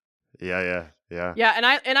 Yeah. Yeah,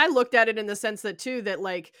 and I looked at it in the sense that too that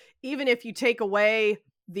like even if you take away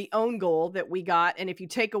the own goal that we got, and if you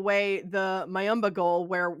take away the Mayumba goal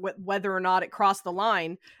where whether or not it crossed the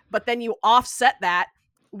line, but then you offset that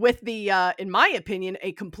with the, in my opinion,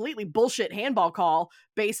 a completely bullshit handball call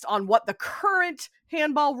based on what the current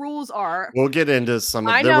handball rules are. We'll get into some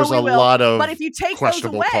of there was a lot of but if you take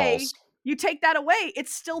questionable those away, calls. You take that away,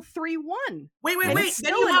 it's still 3-1. Wait. It's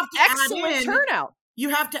Then still you have an to excellent add in, turnout. You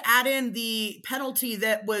have to add in the penalty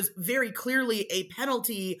that was very clearly a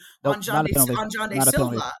penalty on John De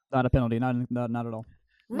Silva. Not a penalty. Not at all.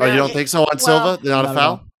 Oh, you don't think so on Silva? Not a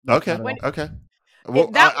foul? Okay.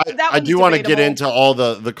 Well, I do want to get into all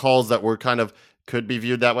the calls that were kind of could be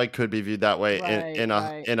viewed that way in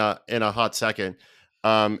a hot second.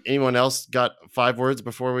 Anyone else got 5 words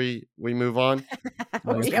before we move on?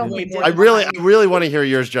 I really want to hear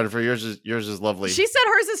yours, Jennifer. Yours is lovely. She said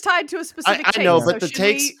hers is tied to a specific take. I know, but the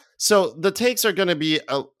takes are going to be.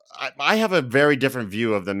 I have a very different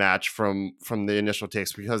view of the match from the initial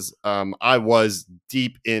takes because I was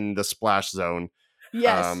deep in the splash zone.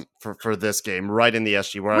 Yes. For this game, right in the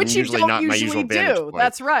SG, where I'm usually not my usual vantage point.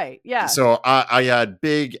 That's right. Yeah. So I had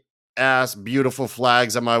big ass beautiful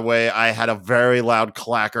flags on my way. I had a very loud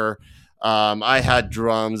clacker. I had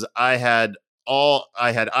drums. I had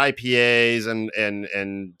IPAs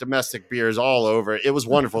and domestic beers all over. It was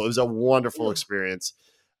wonderful. It was a wonderful experience.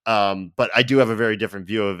 But I do have a very different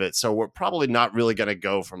view of it. So we're probably not really going to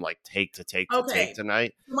go from like take to take to take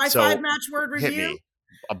tonight. My 5-match word review. Hit me.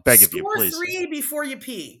 I'll beg of you, please. Score 3 before you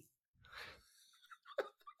pee.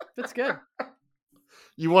 That's good.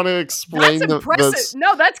 You want to explain? That's impressive.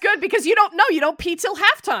 No, that's good because you don't know. You don't pee till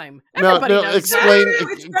halftime. Everybody knows explain.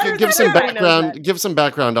 That. Give some background. Give some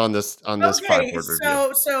background on this 5-word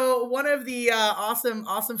review. So one of the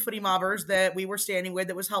awesome footy mobbers that we were standing with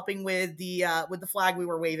that was helping with the flag we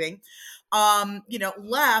were waving,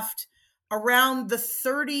 left around the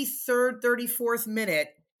 33rd, 34th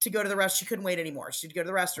minute to go to the rest. She couldn't wait anymore. She had to go to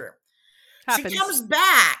the restroom. Happens. She comes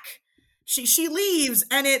back. She leaves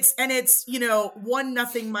and it's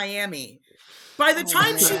 1-0 Miami. By the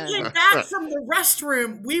time she came back from the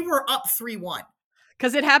restroom, we were up 3-1.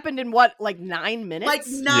 Because it happened in what, like 9 minutes? Like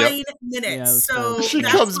 9 minutes. Yeah, so she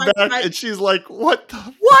comes back and she's like, "What the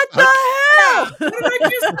hell? What did I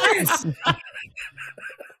just miss?"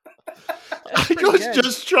 I was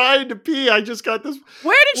just trying to pee. I just got this.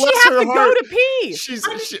 Where did she have to go to pee?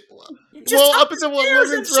 Up in the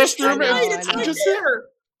women's restroom.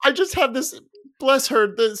 I just have this. Bless her.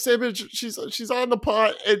 This image. She's on the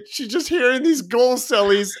pot and she's just hearing these goal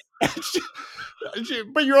sellies.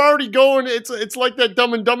 But you're already going. It's like that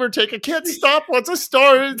Dumb and Dumber take. I can't stop once I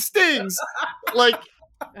start. It stings. Like.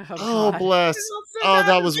 Oh bless! Oh,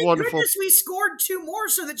 that was wonderful. Goodness, we scored 2 more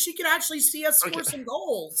so that she could actually see us score some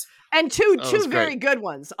goals. And two very good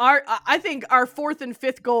ones. I think our 4th and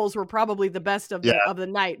 5th goals were probably the best of the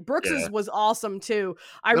night. Brooks's was awesome too.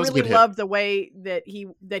 I really loved the way that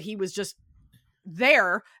he was just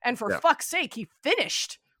there, and for fuck's sake, he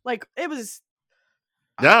finished. Like it was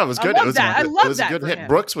Yeah, it was good. I love that. It was a good hit. Him.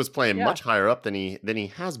 Brooks was playing much higher up than he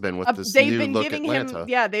has been with this new look Atlanta.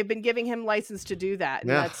 They've been giving him license to do that. And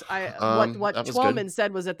that's what Twellman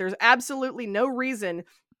said was that there's absolutely no reason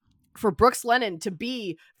for Brooks Lennon to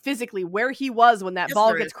be physically where he was when that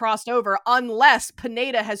ball gets crossed over, unless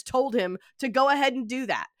Pineda has told him to go ahead and do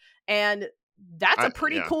that. And that's a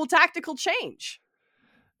pretty cool tactical change.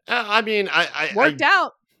 I mean, I worked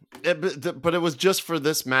out. But it was just for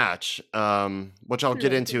this match, which I'll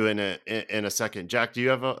get into in a second. Jack, do you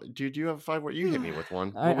have a 5-word? You hit me with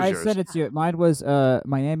one. I said it to you. Mine was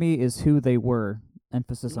Miami is who they were.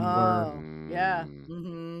 Emphasis on were. Yeah.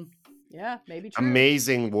 Mm-hmm. Yeah, maybe true.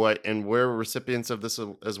 Amazing we're recipients of this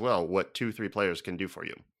as well. What 2-3 players can do for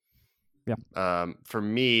you. Yeah. For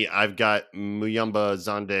me, I've got Muyumba,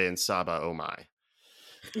 Zonde, and Saba. Oh my.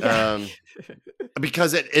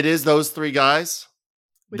 Because it is those 3 guys.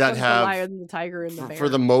 Which that have the lion, the tiger, and the bear? For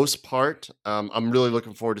the most part. I'm really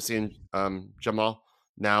looking forward to seeing Jamal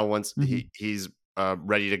now once he's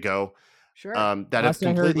ready to go. Sure. That have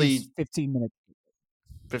completely 15 minutes.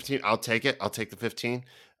 15. I'll take it. I'll take the 15.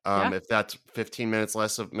 If that's 15 minutes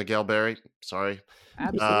less of Miguel Berry, sorry.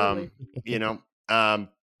 Absolutely.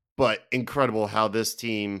 But incredible how this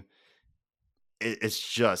team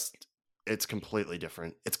it's completely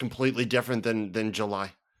different. It's completely different than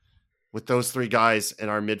July. With those 3 guys in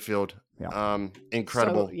our midfield.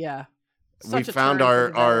 Incredible. So, we found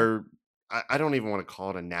our I don't even want to call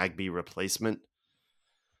it a Nagby replacement,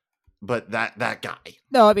 but that guy.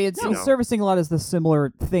 No, I mean, it's servicing a lot of the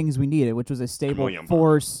similar things we needed, which was a stable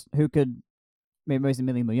force who could, maybe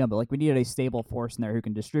mainly Muyumba, but we needed a stable force in there who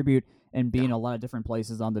can distribute and be in a lot of different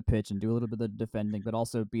places on the pitch and do a little bit of defending, but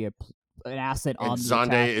also be an asset on the Zonde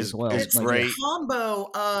attack as well. It's great. The combo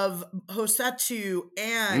of Hosetu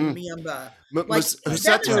and Muyumba.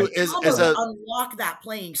 Hosetu is unlock that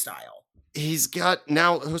playing style.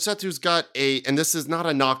 Hosetu's got and this is not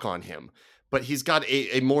a knock on him, but he's got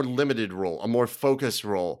a more limited role, a more focused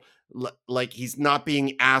role. Like he's not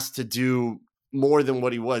being asked to do more than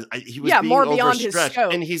what he was. He was being more beyond his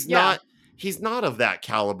scope. And he's not of that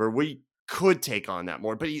caliber. We could take on that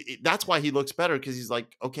more, but that's why he looks better, because he's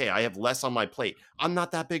like, okay, I have less on my plate. I'm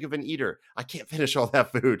not that big of an eater. I can't finish all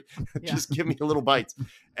that food. Just give me a little bites,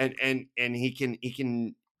 and he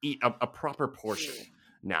can eat a proper portion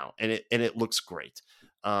now, and it looks great.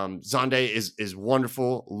 Zonde is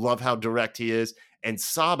wonderful. Love how direct he is, and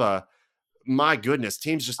Saba. My goodness,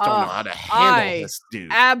 teams just don't know how to handle this dude.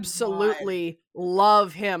 Absolutely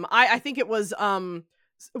love him. I think it was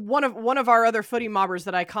one of our other footy mobbers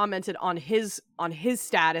that I commented on his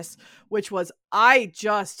status, which was I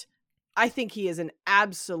think he is an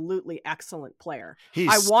absolutely excellent player. He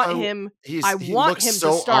want him to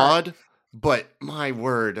start. Odd, but my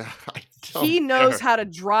word, he knows how to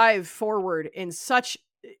drive forward in such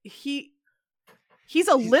He's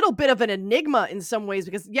a little bit of an enigma in some ways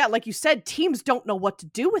because, like you said, teams don't know what to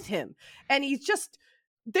do with him. And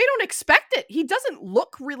they don't expect it. He doesn't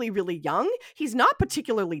look really, really young. He's not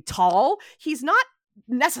particularly tall. He's not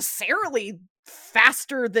necessarily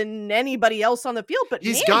faster than anybody else on the field, but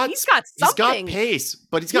he's got something. He's got pace,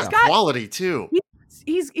 but he's got quality too.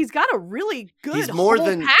 He's got a really good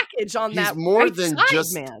package on that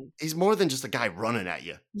side, man. He's more than just a guy running at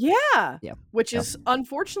you. Yeah. Which is,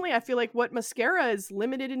 unfortunately, I feel like what Mosquera is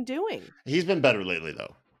limited in doing. He's been better lately,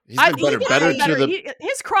 though. He's been better.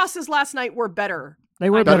 His crosses last night were better. They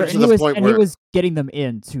were better, and he was getting them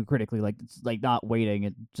in too critically, like not waiting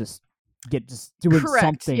and just doing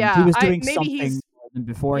something. Yeah. He was doing something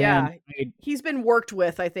beforehand. Yeah, he's been worked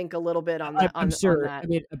with, I think, a little bit on that. I'm sure. On that. I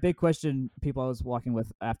mean, a big question people I was walking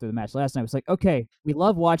with after the match last night was like, okay, we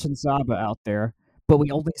love watching Saba out there, but we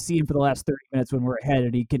only see him for the last 30 minutes when we're ahead,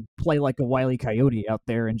 and he could play like a Wile E. Coyote out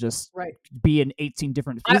there and just be in 18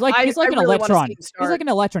 different. He's like an electron. He's like an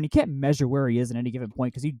electron. You can't measure where he is at any given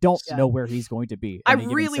point because you don't know where he's going to be. I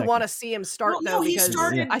really want to see him start though. He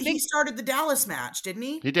started the Dallas match, didn't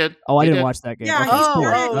he? He did. Oh, I didn't watch that game. Yeah, he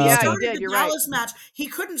started did. the You're Dallas match. He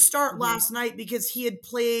couldn't start last night because he had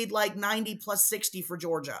played like 90 plus 60 for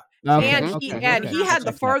Georgia. And he had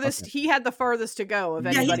the farthest. He had the farthest to go of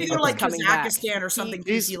anybody that was coming back. Kazakhstan or something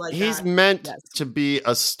crazy like that. He's meant to be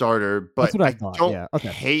a starter, but I don't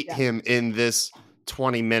hate him in this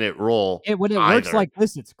 20-minute role. When it works like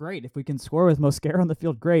this, it's great. If we can score with Mosquera on the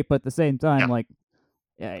field, great. But at the same time,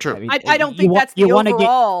 true. I mean, I don't think that's the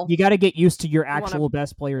overall. You got to get used to your actual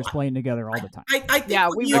best players playing together all the time. I think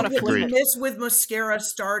what we miss with Mosquera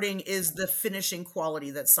starting is the finishing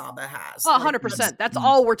quality that Saba has. 100%. That's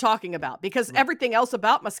all we're talking about, because everything else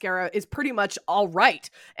about Mosquera is pretty much all right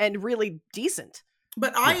and really decent.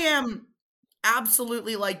 But I am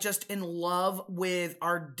absolutely like just in love with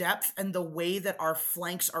our depth and the way that our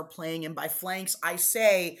flanks are playing. And by flanks, I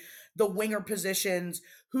say the winger positions,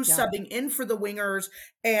 who's subbing in for the wingers,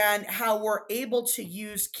 and how we're able to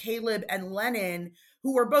use Caleb and Lennon,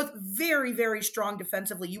 who are both very, very strong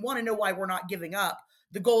defensively. You want to know why we're not giving up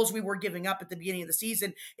the goals we were giving up at the beginning of the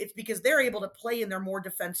season? It's because they're able to play in their more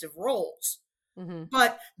defensive roles. Mm-hmm.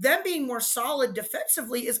 But them being more solid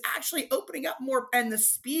defensively is actually opening up more, and the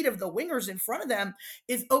speed of the wingers in front of them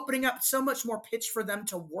is opening up so much more pitch for them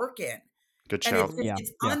to work in. Good shout. And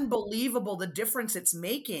it's unbelievable the difference it's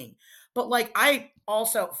making. But like, I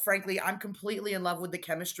also, frankly, I'm completely in love with the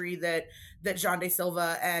chemistry that Jean de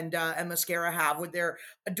Silva and Mosquera have with their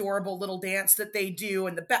adorable little dance that they do,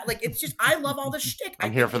 and like, it's just, I love all the shtick.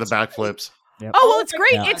 I'm here for the backflips. Yep. Oh, well, it's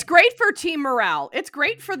great. Yeah. It's great for team morale. It's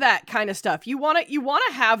great for that kind of stuff. You want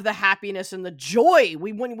to have the happiness and the joy.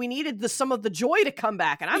 We needed some of the joy to come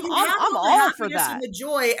back, and I'm all for that. And the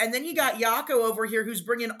joy, and then you got Yako over here who's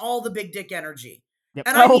bringing all the big dick energy. Yep.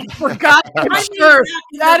 And for God, sure,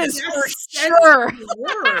 that is for sure.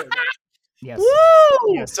 Yes.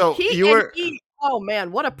 Woo! Yeah, so oh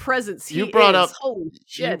man, what a presence he is! You brought up holy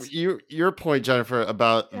shit. Your point, Jennifer,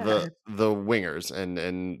 about the wingers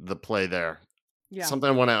and the play there. Yeah. Something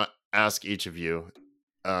I want to ask each of you,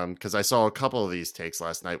 because I saw a couple of these takes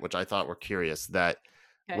last night, which I thought were curious. That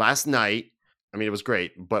last night, I mean, it was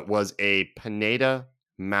great, but was a Pineda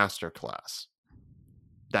masterclass.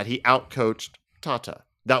 That he outcoached Tata.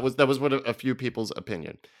 That was what a few people's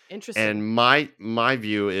opinion. Interesting. And my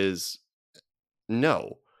view is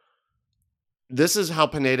no. This is how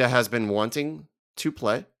Pineda has been wanting to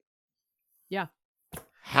play. Yeah.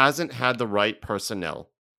 Hasn't had the right personnel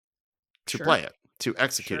to play it, to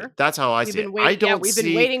execute it. That's how I see it. We've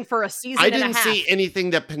been waiting for a season. I didn't see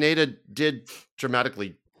anything that Pineda did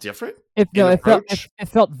dramatically different. It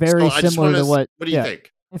felt very similar to what. What do you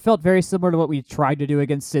think? It felt very similar to what we tried to do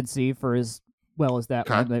against Cincy for as well as that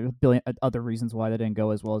one. There were a billion other reasons why that didn't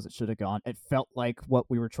go as well as it should have gone. It felt like what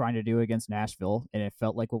we were trying to do against Nashville, and it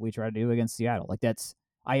felt like what we tried to do against Seattle. Like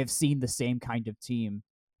I have seen the same kind of team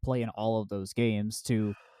play in all of those games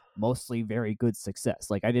to mostly very good success.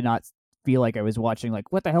 Like, I did not feel like I was watching,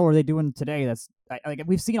 like, what the hell are they doing today?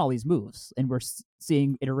 We've seen all these moves, and we're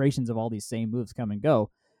seeing iterations of all these same moves come and go.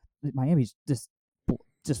 Miami's just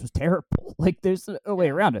was terrible. Like, there's no way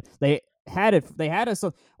around it. They had us.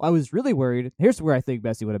 So I was really worried. Here's where I think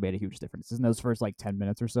Messi would have made a huge difference in those first 10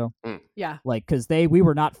 minutes or so. Yeah, like, because we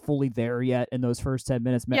were not fully there yet in those first 10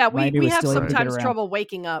 minutes. Yeah, we have sometimes trouble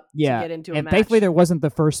waking up. To get into a match. Thankfully there wasn't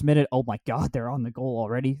the first minute. Oh my God, they're on the goal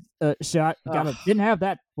already. Shot. Didn't have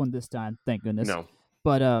that one this time. Thank goodness. No,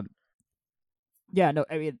 but yeah, no.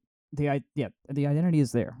 I mean, the identity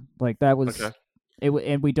is there. Like, that was it,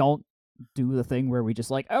 and we don't do the thing where we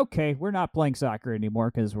just like, okay, we're not playing soccer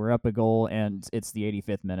anymore because we're up a goal and it's the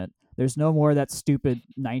 85th minute. There's no more of that stupid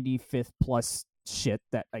 95th plus shit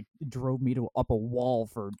that drove me up a wall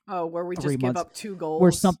for where we 3 just months. Give up 2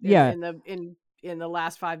 goals in the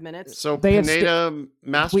last 5 minutes. So Pineda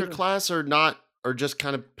masterclass or not, or just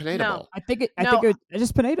kind of Pineda ball? I think it was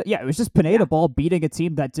just Pineda. Yeah, it was just Pineda ball beating a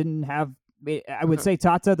team that didn't have. I would say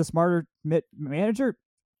Tata, the smarter manager.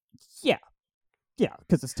 Yeah,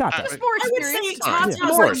 because it's Tata. Just more experienced. I would say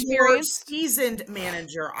Tata's a more seasoned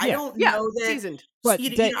manager. I don't know that seasoned. But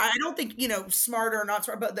I don't think smart or not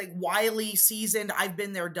smart, but like wily, seasoned. I've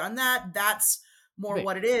been there, done that. That's more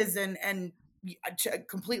what it is, and I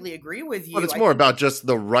completely agree with you. But it's more about just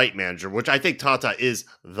the right manager, which I think Tata is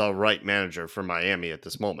the right manager for Miami at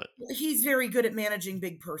this moment. He's very good at managing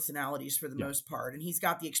big personalities for the most part, and he's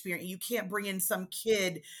got the experience. You can't bring in some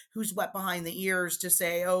kid who's wet behind the ears to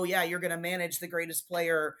say, oh yeah, you're going to manage the greatest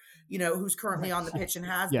player, who's currently on the pitch and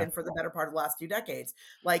has been for the better part of the last 2 decades.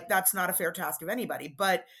 Like, that's not a fair task of anybody.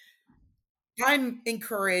 But I'm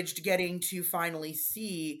encouraged getting to finally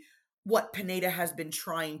see what Pineda has been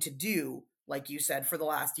trying to do, like you said, for the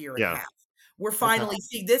last year and a half. We're finally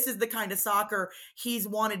seeing this is the kind of soccer he's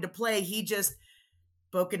wanted to play.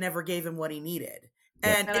 Boca never gave him what he needed.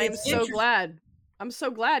 And I'm so glad. I'm so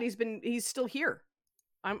glad he's still here.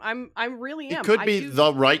 I really am. He could be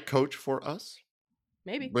the right coach for us.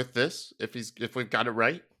 Maybe. With this, if we've got it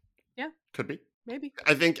right. Yeah. Could be. Maybe.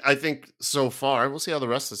 I think so far, we'll see how the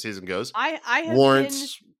rest of the season goes. I have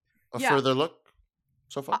warrants a further look.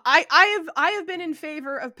 So far, I have been in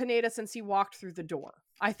favor of Pineda since he walked through the door.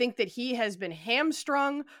 I think that he has been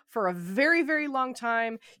hamstrung for a very, very long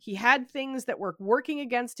time. He had things that were working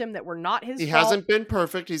against him that were not his fault. He hasn't been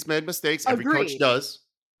perfect. He's made mistakes. Every coach does.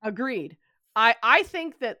 Agreed. I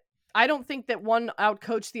think that I don't think that one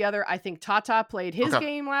outcoached the other. I think Tata played his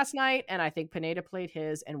game last night, and I think Pineda played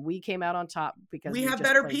his, and we came out on top because we have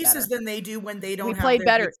better pieces than they do when they don't have played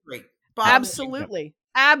better. Absolutely.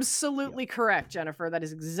 Absolutely correct, Jennifer. That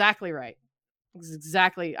is exactly right.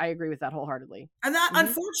 Exactly. I agree with that wholeheartedly. And that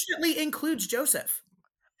unfortunately includes Joseph.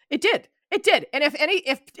 It did. And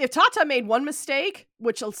if Tata made one mistake,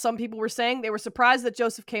 which some people were saying, they were surprised that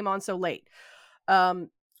Joseph came on so late. Yeah,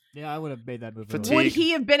 I would have made that move. Would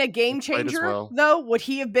he have been a game changer, though? Would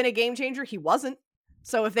he have been a game changer? He wasn't.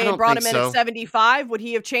 So if they had brought him in at 75, would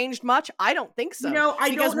he have changed much? I don't think so.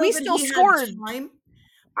 Because we still scored.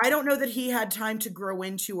 I don't know that he had time to grow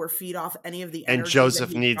into or feed off any of the energy. And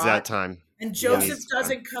Joseph needs that time. And Joseph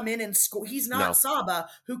doesn't come in and score. He's not Saba,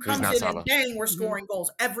 who comes in and dang, we're scoring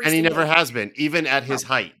goals every and he never has been, even at his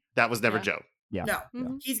height. That was never Joe. Yeah.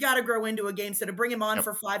 No, he's got to grow into a game. So to bring him on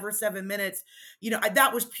for 5 or 7 minutes,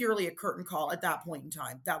 that was purely a curtain call at that point in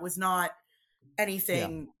time. That was not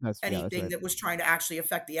anything that was trying to actually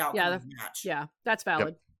affect the outcome of the match. Yeah, that's valid.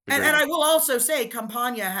 Yep. And I will also say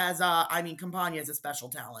Campagna is a special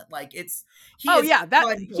talent. Like he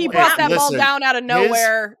brought that ball down out of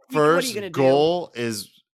nowhere. His first goal is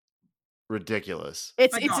ridiculous.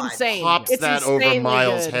 It's insane. Pops it's that over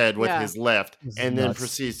Miles' good. head with his left, and then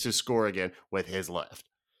proceeds to score again with his left.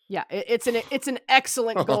 Yeah, it's an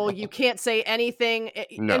excellent goal. You can't say anything.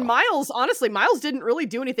 And Miles didn't really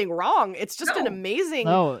do anything wrong. It's just an amazing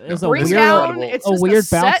bring down. It's just weird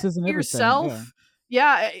bounce for yourself.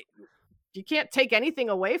 Yeah, you can't take anything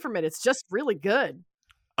away from it. It's just really good.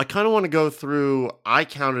 I kind of want to go through. I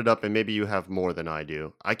counted up, and maybe you have more than I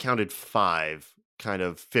do. I counted 5 kind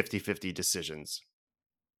of 50-50 decisions.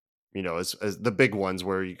 As the big ones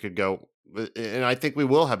where you could go. And I think we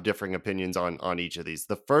will have differing opinions on each of these.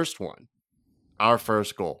 The first one, our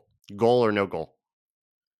first goal or no goal?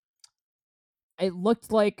 It looked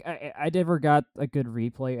like I never got a good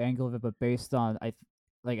replay angle of it, but based on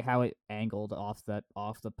how it angled off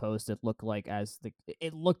the post, it looked like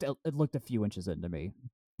it looked a few inches into me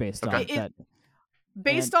based on that.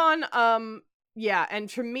 Based on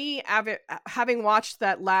and for me, having watched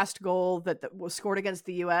that last goal that was scored against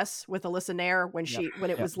the U.S. with Alyssa Nair when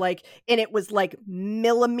it was like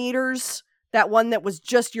millimeters, that one that was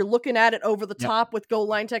just, you're looking at it over the top with goal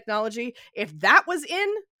line technology. If that was in,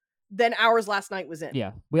 then ours last night was in.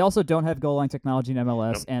 Yeah, we also don't have goal line technology in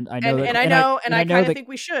MLS, and I know I kind of think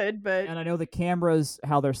we should, but and I know the cameras,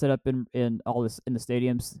 how they're set up in all this in the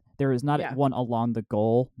stadiums. There is not one along the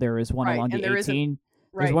goal. There is one along the 18.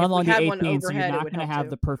 There's one along the 18, so you're not going to have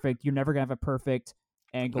you're never going to have a perfect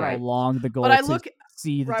angle along the goal to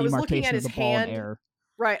see the demarcation of the ball in air.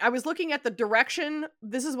 Right. I was looking at the direction.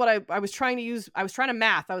 This is what I was trying to use. I was trying to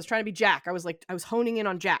math. I was trying to be Jack. I was honing in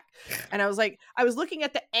on Jack. And I was looking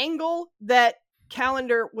at the angle that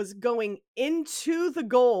Calendar was going into the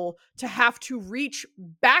goal to have to reach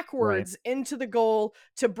backwards into the goal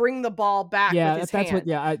to bring the ball back with his hand.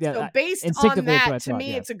 So based on that, to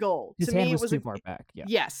me, it's a goal. His hand was too far back. Yeah.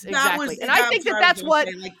 Yes, exactly. And I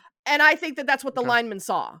think that's what the lineman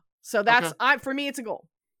saw. So that's for me, it's a goal.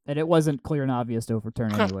 And it wasn't clear and obvious to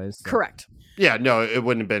overturn anyways. So. Correct. Yeah, no, it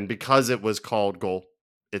wouldn't have been because it was called goal.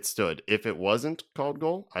 It stood. If it wasn't called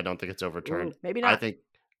goal, I don't think it's overturned. Maybe not.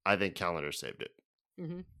 I think Calendar saved it.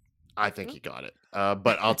 Mm-hmm. I think he got it.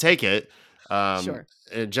 But I'll take it. Sure.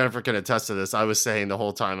 And Jennifer can attest to this. I was saying the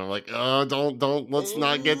whole time, I'm like, oh, don't, let's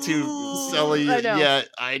not get too silly yet.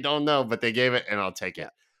 I don't know, but they gave it, and I'll take it.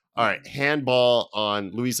 All right, handball on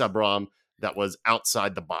Luis Abram that was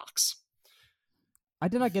outside the box. I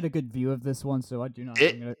did not get a good view of this one, so I do not.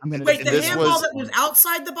 I'm gonna wait, the handball that was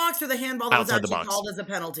outside the box or the handball that was actually called as a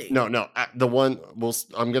penalty? No, the one,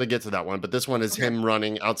 I'm going to get to that one, but this one is him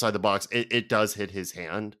running outside the box. It does hit his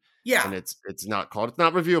hand. Yeah. And it's not called. It's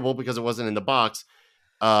not reviewable because it wasn't in the box.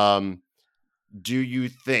 Do you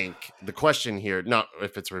think, the question here, not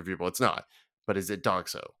if it's reviewable, it's not, but is it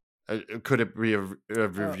Dogso? Could it be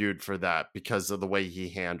reviewed for that because of the way he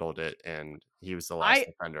handled it and he was the last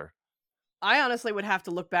defender? I honestly would have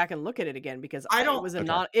to look back and look at it again because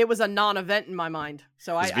it was a non-event in my mind.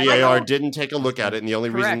 So VAR didn't take a look at it, and the only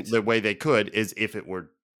reason the way they could is if it were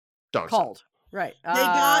called. Right.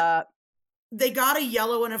 They got a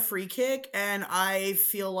yellow and a free kick, and I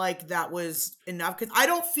feel like that was enough because I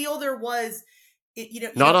don't feel there was.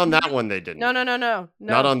 Not on that one they didn't. No.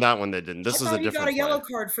 Not on that one they didn't. This was a different. He got a yellow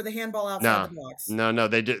card for the handball outside the box. No,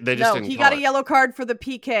 they just didn't. He got a yellow card for the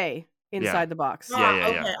PK. Inside the box.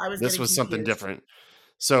 Yeah. Okay. This was something different.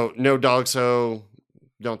 So no Dogso,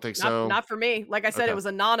 Don't think so? Not for me. Like I said, it was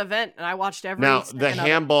a non-event, and I watched every. Now the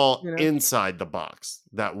handball inside the box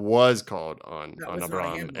that was called on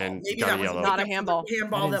Abraham and maybe got that a was yellow. Not a handball.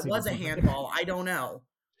 Handball that was a handball. I don't know.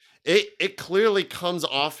 It clearly comes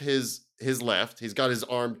off his left. He's got his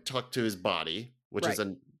arm tucked to his body, which is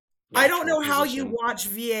a. I don't know how you watch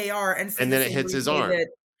VAR and then it hits his arm.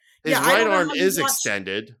 His right arm is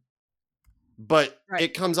extended, but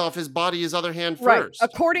it comes off his body, his other hand first. Right.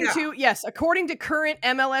 According to current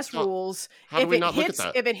MLS rules, if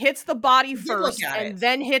it hits the body first and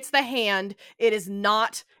then hits the hand, it is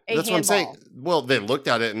not a handball. That's what I'm saying. Well, they looked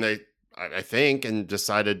at it and I think,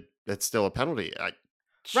 decided it's still a penalty.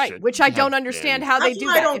 Which I don't understand how they do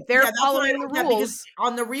that. If they're following the rules.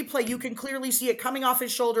 On the replay, you can clearly see it coming off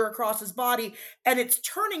his shoulder across his body, and it's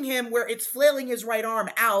turning him where it's flailing his right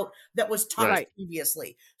arm out that was tucked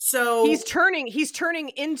previously. So he's turning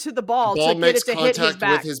into the ball to makes get it to hit his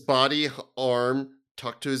back. with his body arm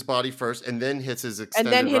tucked to his body first, and then hits his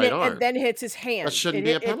extended right arm. And then hits his hand. That shouldn't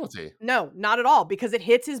be a penalty. No, not at all, because it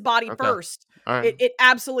hits his body first. All right. It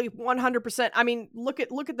absolutely 100%. I mean, look at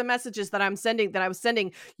the messages that I was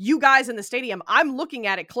sending you guys in the stadium. I'm looking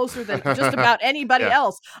at it closer than just about anybody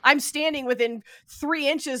else. I'm standing within 3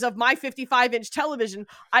 inches of my 55-inch television.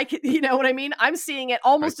 I can, you know what I mean? I'm seeing it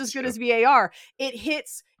almost as good as VAR.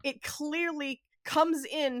 It clearly comes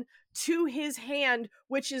in to his hand,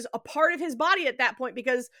 which is a part of his body at that point,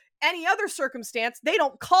 because any other circumstance, they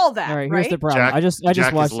don't call that. All right, here's the problem. I just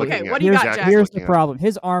watched it. Okay, what do you got, Jack? Here's the problem.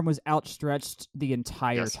 His arm was outstretched the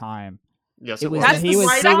entire time. Yes, it was. That's the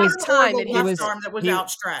right arm that was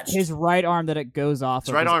outstretched. His right arm that it goes off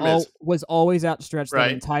his right arm was always outstretched the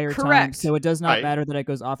entire time. So it does not matter that it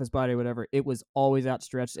goes off his body or whatever. It was always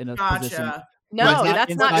outstretched in a position. No,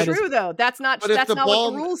 that's not true, though. That's not what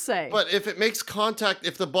the rules say. But if it makes contact,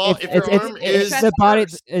 if your arm is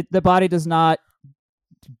the body does not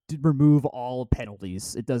remove all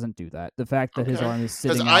penalties. It doesn't do that. The fact that his arm is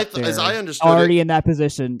sitting out there, as I understood already in that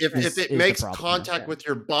position. If it makes contact with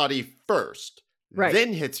your body first,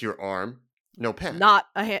 then hits your arm, no pen. Not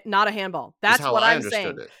a handball. That's what I'm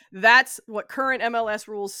saying. That's what current MLS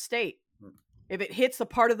rules state. If it hits the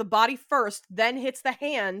part of the body first, then hits the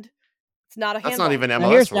hand, it's not a handball. That's not even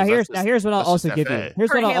MLS rules. Here's what I'll also give you. Here's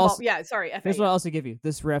what I'll also give you.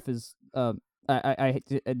 This ref is I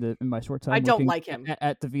in my short time I don't like him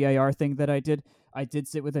at the VAR thing that I did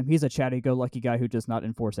sit with him. He's a chatty-go-lucky guy who does not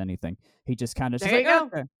enforce anything. He just kind of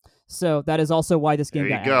okay. So that is also why this game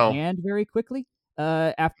got out of hand very quickly.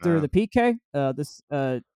 After the PK,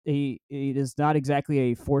 he is not exactly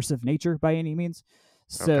a force of nature by any means.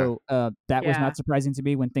 So that was not surprising to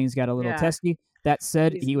me when things got a little testy. That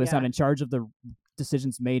said, he was not in charge of the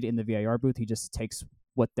decisions made in the VAR booth. He just takes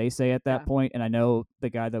what they say at that point. And I know the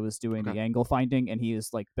guy that was doing the angle finding, and he is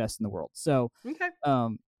like best in the world. So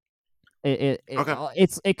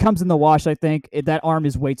it comes in the wash. I think that arm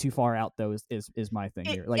is way too far out, though. Is my thing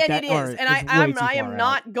here? Like that is, and I am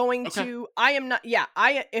not going to. I am not. Yeah,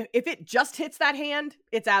 if it just hits that hand,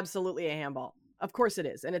 it's absolutely a handball. Of course it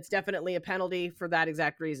is, and it's definitely a penalty for that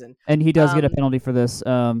exact reason. And he does get a penalty for this.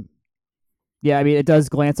 Yeah, I mean, it does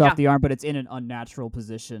glance off the arm, but it's in an unnatural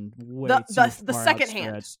position. The second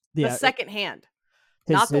hand. The second hand.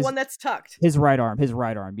 Not the one that's tucked. His right arm. Yeah. His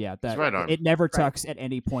right arm. It never tucks at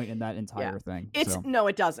any point in that entire thing. No,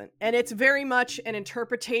 it doesn't. And it's very much an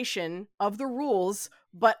interpretation of the rules,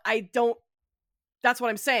 but I don't. That's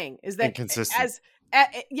what I'm saying, is that inconsistent.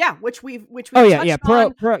 Which we've PRO is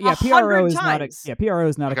not PRO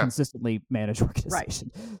is not a consistently managed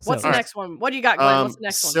organization. Right. What's the next one? What do you got, Glenn? What's the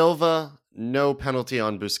next one? Silva, no penalty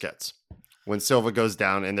on Busquets when Silva goes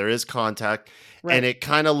down and there is contact, and it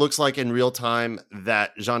kind of looks like in real time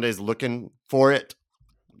that Jande's looking for it.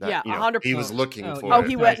 100%. He was looking for it. Oh,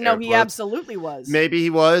 he was. No, he absolutely was. Maybe he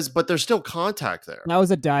was, but there's still contact there. That was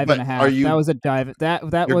a dive and a half. That was a dive. That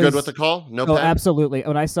You're was good with the call? No pen? Absolutely.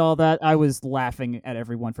 When I saw that, I was laughing at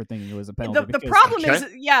everyone for thinking it was a penalty. The problem is,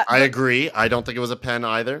 I agree. I don't think it was a pen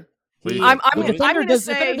either. The defender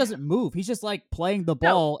doesn't move. He's just like playing the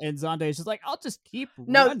ball, and Zonde is just like, I'll just keep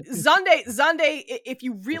running. Zonde, if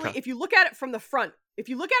you look at it from the front, if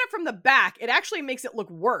you look at it from the back, it actually makes it look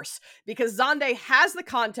worse, because Zonde has the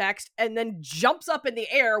context and then jumps up in the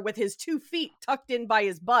air with his 2 feet tucked in by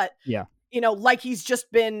his butt. Yeah. Like he's just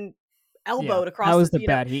been elbowed across. That was the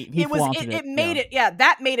bad.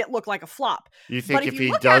 That made it look like a flop. You think if he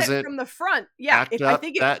doesn't at it from the front,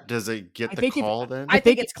 does it get the call then? I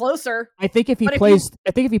think it's closer. I think if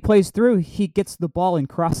he plays through, he gets the ball and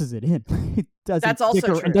crosses it in. He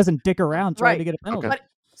doesn't dick around trying to get a penalty. Okay.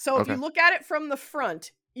 So if you look at it from the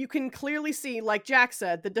front, you can clearly see, like Jack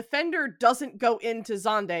said, the defender doesn't go into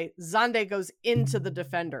Xande. Xande goes into the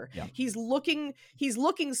defender. Yeah. He's looking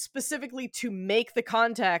specifically to make the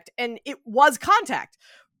contact, and it was contact,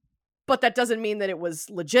 but that doesn't mean that it was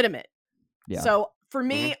legitimate. Yeah. So for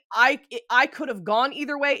me, I could have gone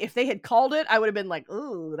either way. If they had called it, I would have been like,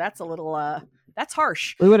 ooh, that's a little, that's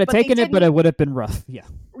harsh. We would have taken it, but it would have been rough. Yeah.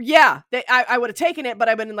 Yeah, I would have taken it, but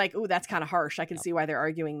I've been like, ooh, that's kind of harsh. I can see why they're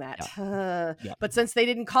arguing that. Yeah. But since they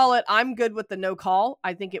didn't call it, I'm good with the no call.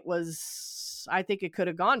 I think it could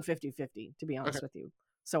have gone 50-50, to be honest with you.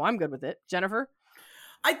 So I'm good with it. Jennifer?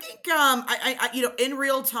 I think, I in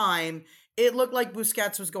real time, it looked like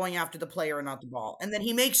Busquets was going after the player and not the ball. And then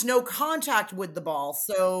he makes no contact with the ball.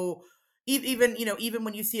 So even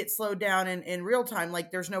when you see it slowed down in real time, like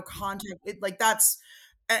there's no contact, that's,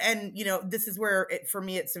 and this is where for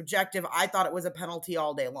me, it's subjective. I thought it was a penalty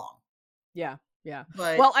all day long. Yeah. Yeah.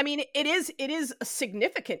 But, well, I mean, it is a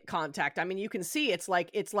significant contact. I mean, you can see it's like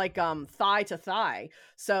thigh to thigh.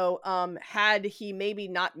 So had he maybe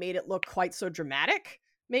not made it look quite so dramatic,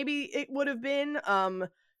 maybe it would have been.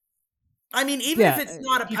 I mean, even if it's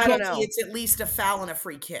not a penalty, it's at least a foul and a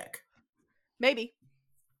free kick. Maybe,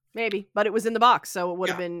 but it was in the box, so it would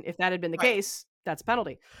have been, if that had been the case, that's a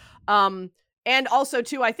penalty. And also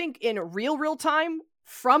too, I think in real time,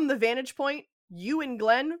 from the vantage point, you and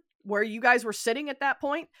Glenn, where you guys were sitting at that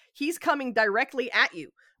point, he's coming directly at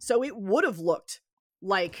you, so it would have looked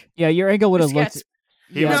like your angle would have looked.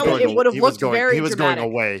 It would have looked very dramatic. He was going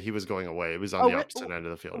away. He was going away. It was on the opposite end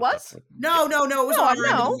of the field. Was? No. It was on the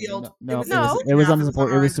end of the field. It was on the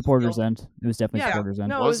support. It was supporters' end. It was definitely supporters' end.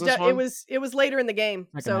 No, it was later in the game.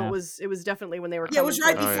 So it was definitely when they were. Yeah, it was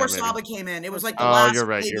right before Saba came in. It was like the last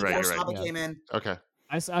play before Saba came in. Okay.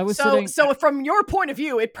 I was sitting. So from your point of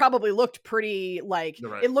view, it probably looked pretty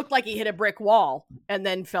it looked like he hit a brick wall and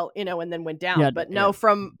then fell, and then went down. Yeah, but no,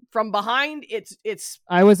 from behind, it's.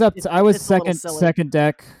 I was second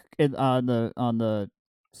deck on the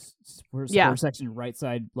support section right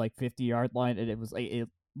side, like 50-yard line, and it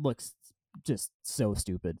looks just so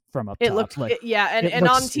stupid from up top. It looked, and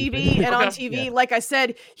on TV, like I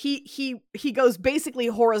said, he goes basically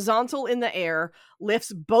horizontal in the air,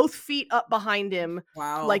 lifts both feet up behind him,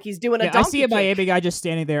 like he's doing a donkey I see a kick. Miami guy just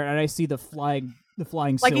standing there, and I see the flying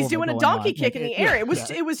like he's doing a donkey kick in the air. It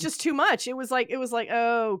was just too much. It was like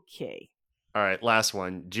okay. All right, last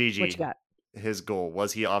one. Gigi. What you got? His goal,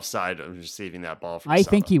 was he offside of receiving that ball from I Saba?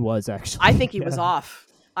 think he was, actually. I think he was off.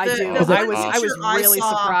 I was really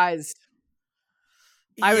surprised.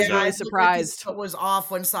 I was really surprised. It was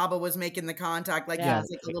off when Saba was making the contact. Like, it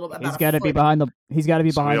was like a little bit. He's got to be behind the. He's got to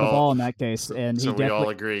be behind the ball in that case, and so we all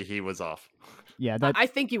agree he was off. Yeah, I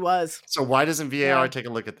think he was. So why doesn't VAR take a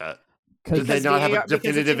look at that? Did they not have a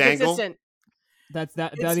definitive angle? That'd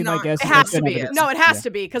be my guess. It has to be. No, it has to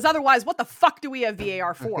be, because otherwise, what the fuck do we have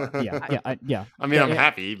VAR for? Yeah. I mean, I'm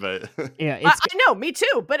happy, but I know, me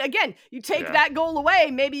too. But again, you take that goal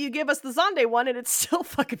away, maybe you give us the Xande one, and it's still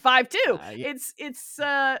fucking 5-2.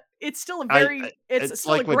 It's still a very, it's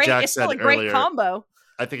still like a great combo.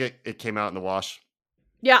 I think it came out in the wash.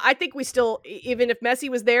 Yeah, I think we still, even if Messi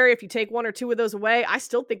was there, if you take one or two of those away, I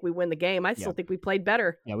still think we win the game. I still think we played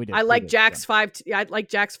better. Yeah, we did. I like Jack's 5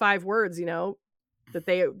 words, that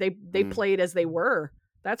they played as they were.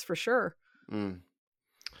 That's for sure.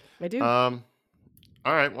 I do. All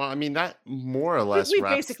right. Well, I mean, that more or less we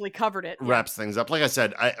basically covered it. Wraps things up. Like I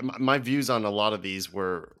said, my views on a lot of these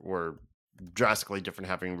were drastically different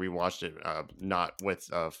having rewatched it, not with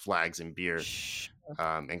flags and beer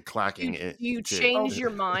and clacking. Do you change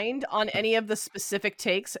your mind on any of the specific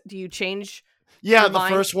takes? Do you change? Yeah, the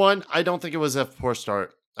first one, I don't think it was a poor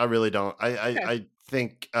start. I really don't. I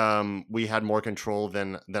think we had more control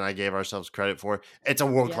than I gave ourselves credit for. It's a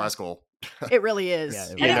world-class goal. It really is.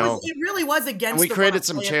 It really was against. And we created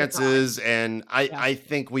some chances, and I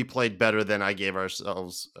think we played better than I gave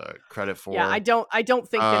ourselves credit for. Yeah, I don't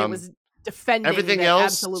think that it was defending. Everything else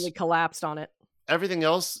absolutely collapsed on it. Everything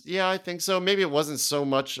else, yeah, I think so. Maybe it wasn't so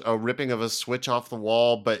much a ripping of a switch off the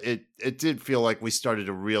wall, but it did feel like we started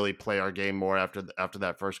to really play our game more after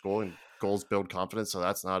that first goal, and goals build confidence. So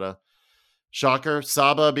that's not a shocker.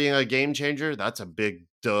 Saba being a game changer, that's a big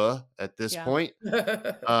duh at this point.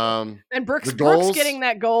 And Brooks getting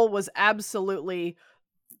that goal was absolutely,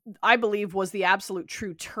 I believe, was the absolute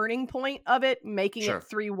true turning point of it, making it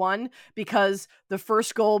 3-1, because the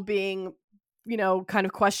first goal being kind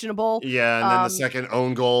of questionable. Yeah, and then the second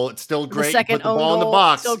own goal, it's still great. The second you put the ball in the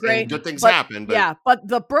box, still great, and good things happen. But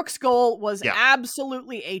the Brooks goal was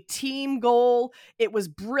absolutely a team goal. It was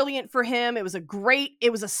brilliant for him. It was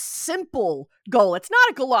a simple goal. It's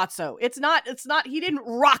not a golazo. It's not, he didn't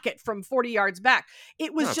rock it from 40 yards back.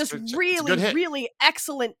 It was really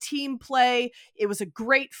excellent team play. It was a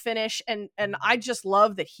great finish. And I just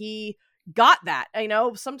love that he got that.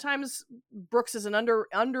 Sometimes Brooks is an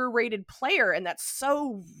underrated player, and that's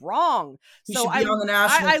so wrong. He should be on the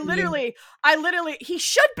national team. I literally, he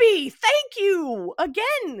should be. Thank you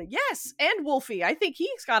again. Yes, and Wolfie. I think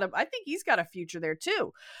he's got a future there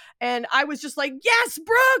too. And I was just like, yes,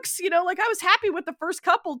 Brooks. I was happy with the first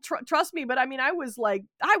couple. Trust me, but I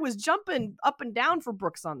was jumping up and down for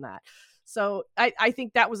Brooks on that. So I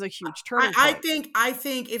think that was a huge turning point. I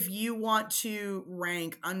think if you want to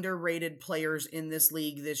rank underrated players in this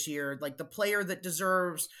league this year, like the player that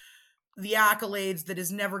deserves the accolades that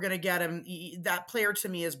is never going to get him, that player to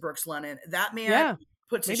me is Brooks Lennon. That man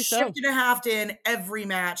puts a shift and a half in every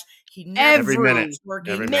match. He never every minute.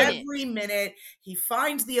 Working every minute. He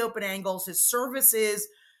finds the open angles. His service is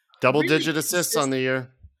double-digit assists on the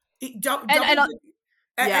year.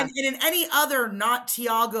 And in any other not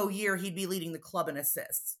Thiago year, he'd be leading the club in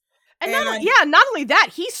assists. And not only that,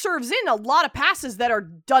 he serves in a lot of passes that are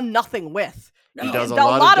done nothing with. He does a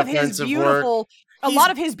lot of defensive work. A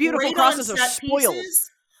lot of his beautiful crosses are spoiled.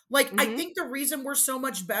 I think the reason we're so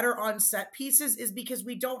much better on set pieces is because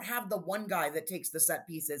we don't have the one guy that takes the set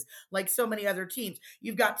pieces like so many other teams.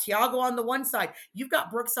 You've got Thiago on the one side. You've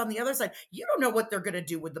got Brooks on the other side. You don't know what they're going to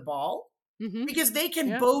do with the ball. Because they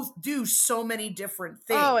can both do so many different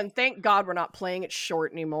things. Oh, and thank God we're not playing it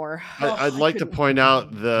short anymore. I'd like to point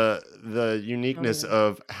out the uniqueness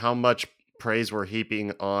of how much praise we're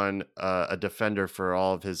heaping on a defender for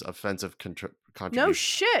all of his offensive contributions. No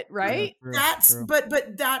shit, right?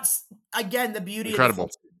 But that's again the beauty. Incredible.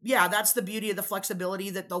 That's the beauty of the flexibility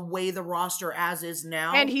that the way the roster as is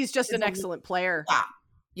now. And he's just an excellent player.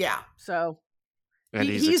 Yeah. So. And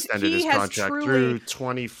he's extended his contract through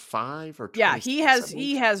 25 or 26. Yeah,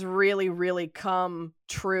 he has really, really come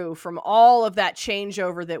true from all of that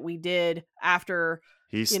changeover that we did after,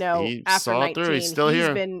 he after saw 19. Through. He's still here.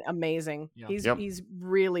 He's been amazing. Yeah. He's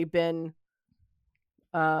really been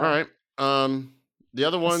all right. The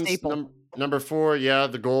other ones, number 4,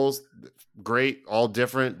 the goals, great, all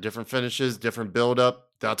different finishes, different build-up.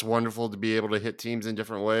 That's wonderful to be able to hit teams in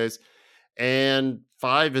different ways. And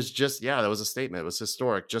 5 is just, that was a statement. It was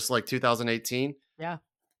historic. Just like 2018. Yeah.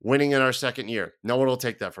 Winning in our second year. No one will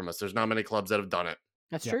take that from us. There's not many clubs that have done it.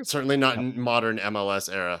 That's true. Certainly not in modern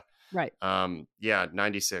MLS era. Right.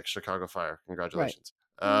 96, Chicago Fire. Congratulations.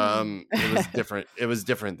 Right. It was different. It was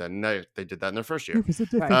different than they did that in their first year. It was a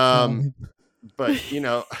different but,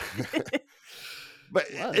 but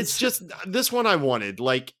it's just, this one I wanted.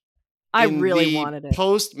 Like, I really wanted it.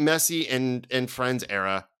 Post Messi and Friends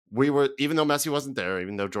era, we were, even though Messi wasn't there,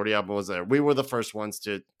 even though Jordi Alba was there, we were the first ones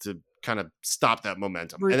to kind of stop that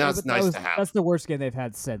momentum. And that's nice to have. That's the worst game they've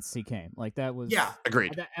had since he came. Like, that was... Yeah.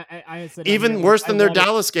 Agreed. I said, even worse than their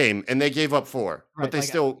Dallas game, and they gave up 4. Right, but they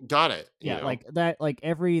still got it. Yeah, like that. Like,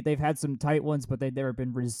 they've had some tight ones, but they've never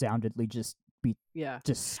been resoundedly just beat. Yeah.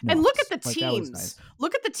 Just snuffed. And look at the teams. Nice.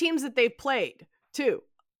 Look at the teams that they've played, too.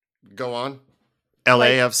 Go on.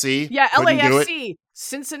 LAFC. Yeah, LAFC.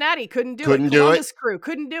 Cincinnati couldn't do it. Columbus Crew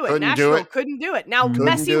couldn't do it. Nashville couldn't do it. Now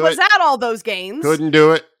Messi was at all those games. Couldn't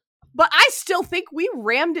do it. But I still think we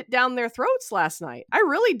rammed it down their throats last night. I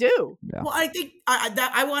really do. Yeah. Well, I think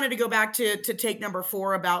I wanted to go back to take number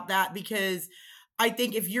 4 about that, because I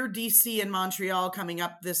think if you're DC and Montreal coming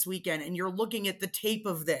up this weekend and you're looking at the tape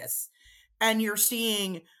of this and you're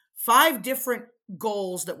seeing 5 different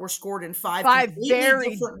goals that were scored in 5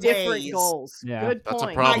 very different ways. Goals. Yeah. Good point.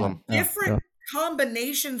 That's a problem. Different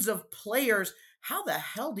combinations of players. How the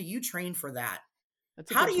hell do you train for that?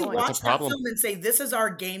 How do you watch that film and say, this is our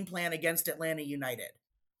game plan against Atlanta United?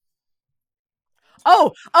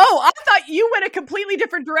 Oh, I thought you went a completely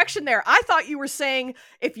different direction there. I thought you were saying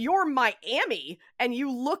if you're Miami and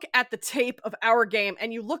you look at the tape of our game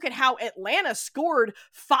and you look at how Atlanta scored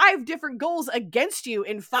 5 different goals against you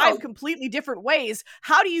in 5 completely different ways,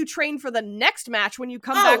 how do you train for the next match when you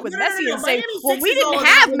come back with Messi and say, well, we didn't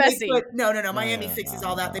have Messi? Miami fixes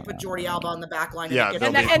all that. They put Jordi Alba on the back line.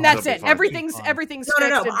 And that's it. Everything's fixed.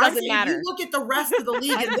 It doesn't matter. You look at the rest of the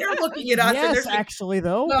league and they're looking at us. Yes, actually,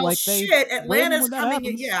 though. Well, like Atlanta's coming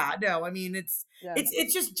in. Yeah, no, I mean, it's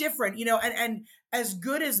just different, and as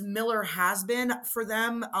good as Miller has been for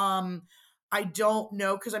them, I don't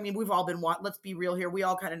know, because I mean, we've all been, let's be real here, we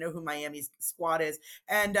all kind of know who Miami's squad is,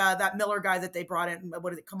 and that Miller guy that they brought in,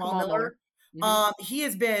 what is it, Kamal Miller? He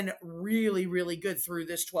has been really, really good through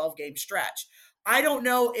this 12-game stretch. I don't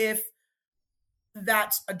know if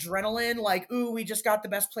that's adrenaline, like, ooh, we just got the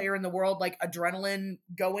best player in the world, like adrenaline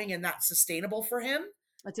going, and that's sustainable for him.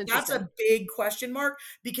 That's a big question mark,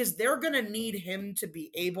 because they're going to need him to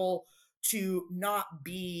be able to not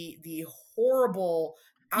be the horrible.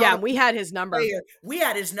 Yeah, we had his number. Player. We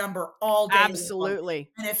had his number all day.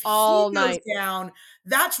 Absolutely. Long. And if all he goes night down,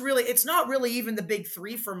 it's not really even the big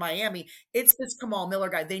three for Miami. It's this Kamal Miller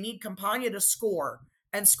guy. They need Campagna to score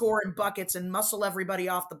in buckets and muscle everybody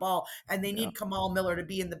off the ball. And they need Kamal Miller to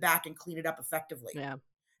be in the back and clean it up effectively. Yeah.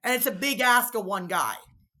 And it's a big ask of one guy.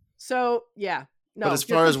 So, yeah. No, but as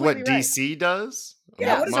far as what DC does,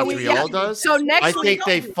 what Montreal does, so I think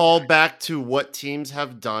they fall back to what teams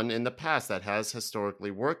have done in the past that has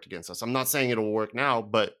historically worked against us. I'm not saying it'll work now,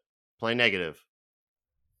 but play negative.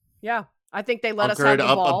 Yeah, I think they let us have the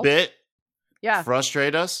up ball. A bit. Yeah,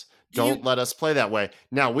 frustrate us. Don't let us play that way.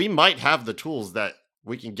 Now we might have the tools that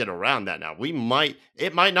we can get around that. Now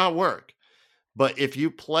it might not work. But if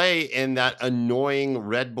you play in that annoying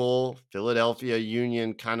Red Bull, Philadelphia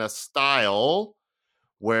Union kind of style,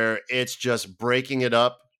 where it's just breaking it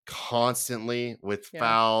up constantly with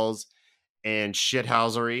fouls and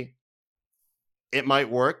shithousery, it might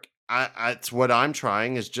work. It's what I'm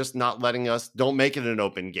trying, is just not letting us, don't make it an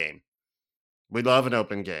open game. We love an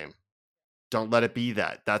open game. Don't let it be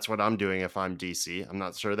that. That's what I'm doing if I'm DC. I'm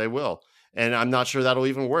not sure they will. And I'm not sure that'll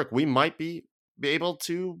even work. We might be able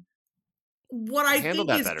to What I think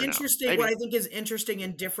is interesting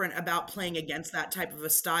and different about playing against that type of a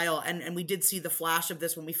style, and we did see the flash of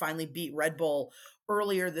this when we finally beat Red Bull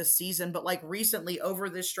earlier this season, but like recently over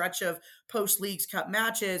this stretch of post-Leagues Cup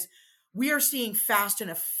matches, we are seeing fast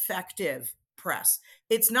and effective press.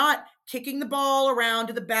 It's not kicking the ball around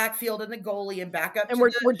to the backfield and the goalie and back up. And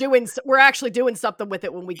we're actually doing something with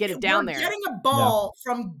it when we get it down there. We're getting a ball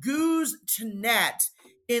from goose to net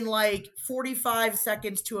in like 45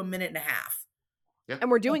 seconds to a minute and a half. Yeah.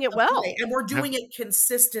 And we're doing it well. And we're doing it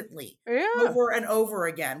consistently over and over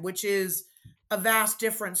again, which is a vast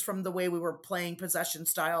difference from the way we were playing possession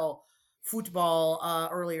style football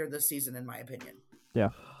earlier this season, in my opinion. Yeah.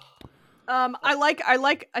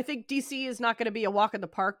 I think DC is not going to be a walk in the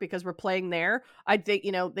park because we're playing there. I think,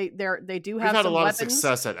 they do have had some a lot weapons. of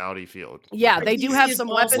success at Audi Field. Yeah, they do have some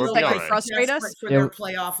weapons that can frustrate us. For their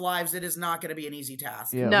playoff lives, it is not going to be an easy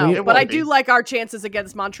task. Yeah, no, but I do like our chances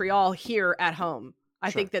against Montreal here at home. I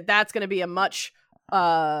think that's going to be a much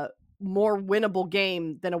more winnable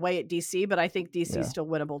game than away at DC, but I think DC is still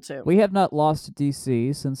winnable too. We have not lost to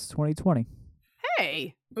DC since 2020.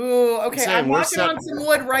 Hey. Ooh, okay. I'm knocking on some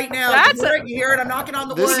wood right now. You hear it? I'm knocking on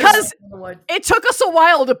the wood. Because it took us a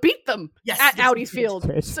while to beat them at Audi Field.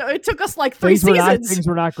 So it took us like 3 seasons. Things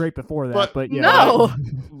were not great before that, but yeah. No.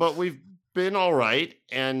 But we've been all right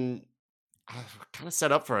and kind of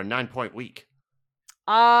set up for a 9-point week.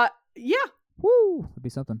 Yeah. Woo, that'd be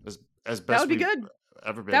something. As best that would be good.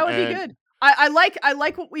 Ever been. That would be good. I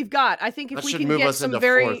like what we've got. I think if we can get some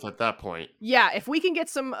fourth at that point. Yeah, if we can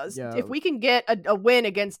get if we can get a win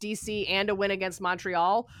against DC and a win against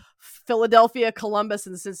Montreal, Philadelphia, Columbus,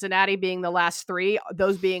 and Cincinnati being the last 3,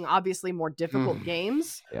 those being obviously more difficult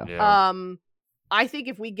games. Yeah. I think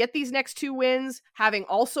if we get these next 2 wins, having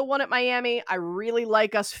also won at Miami, I really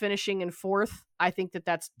like us finishing in 4th. I think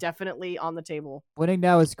that's definitely on the table. Winning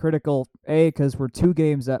now is critical, because we're 2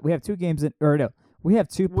 games up. We have 2 games in, or no, we have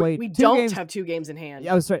 2 played. We don't have 2 games in hand.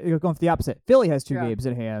 Yeah, I was going for the opposite. Philly has 2 games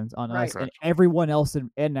in hand on us, and everyone else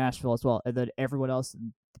in Nashville as well, and then everyone else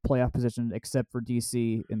in the playoff position except for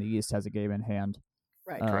DC in the East has a game in hand.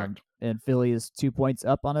 Right. Correct. And Philly is 2 points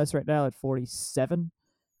up on us right now at 47.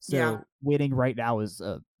 So winning right now is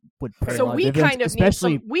would pay a lot we of dividends,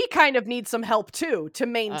 we kind of need some help too to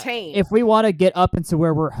maintain. If we want to get up into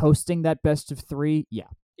where we're hosting that best of 3, yeah,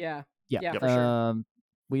 for sure.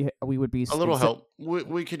 We would be a little help.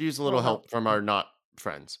 We could use a little help from our not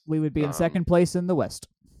friends. We would be in second place in the West.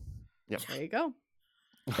 Yep. There you go.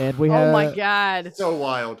 And we have. Oh my God! So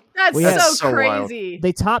wild. That's so crazy. Wild.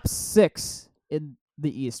 The top 6 in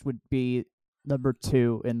the East would be number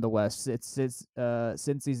 2 in the West. It's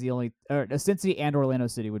Cincy's the only. Cincy and Orlando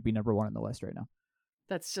City would be number 1 in the West right now.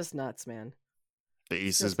 That's just nuts, man. The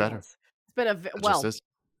East is better. Nuts. It's been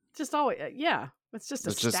just always It's just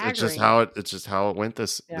staggering. It's just how it went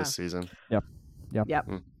this season. Yep.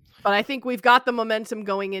 But I think we've got the momentum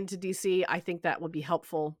going into DC. I think that would be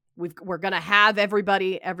helpful. We're going to have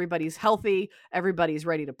everybody. Everybody's healthy. Everybody's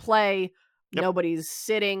ready to play. Yep. Nobody's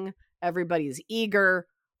sitting. Everybody's eager.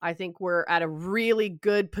 I think we're at a really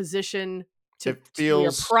good position. We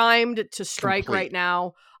are primed to strike complete right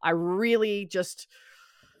now. I really just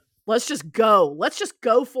let's just go. Let's just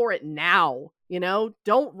go for it now.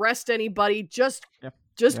 Don't rest anybody. Just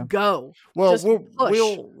go. Well, just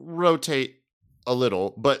we'll rotate a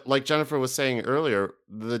little, but like Jennifer was saying earlier,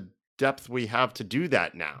 the depth we have to do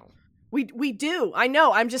that now. We do. I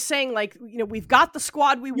know. I'm just saying, we've got the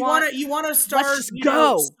squad we want. You want to start, let's just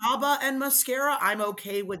go. Saba and Mosquera. I'm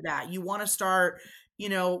okay with that. You want to start,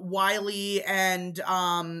 Wiley and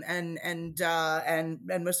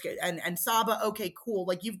Mosquera and Saba. Okay, cool.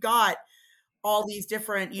 Like you've got all these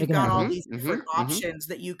different, options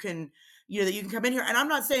that you can, that you can come in here. And I'm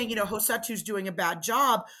not saying, Hosetu's doing a bad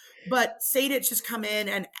job, but Sadic has come in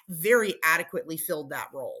and very adequately filled that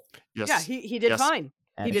role. Yes. Yeah, he did fine.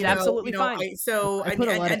 He did absolutely fine. And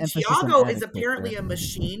Thiago is apparently a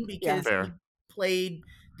machine because he played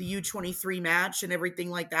the U23 match and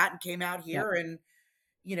everything like that and came out here and,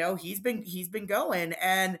 he's been going.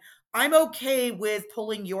 And I'm okay with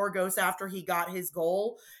pulling Yorgos after he got his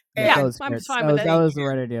goal. I'm fine with that. That was the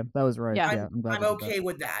right idea. That was right. Yeah. I'm okay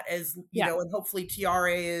with that as, and hopefully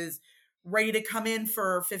Tiare is ready to come in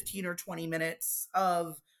for 15 or 20 minutes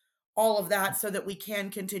of all of that so that we can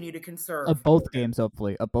continue to conserve both games,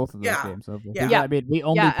 hopefully. Both of those games, hopefully. Yeah. I mean, we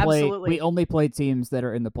only play teams that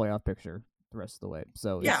are in the playoff picture the rest of the way.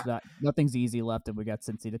 So it's nothing's easy left, and we got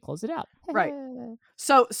Cincy to close it out. Right.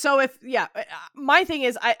 So if my thing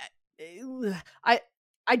is I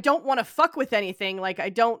don't want to fuck with anything.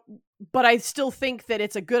 But I still think that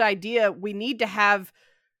it's a good idea. We need to have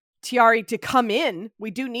Tiare to come in.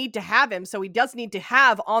 We do need to have him, so he does need to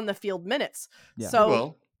have on the field minutes. Yeah.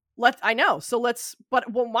 So all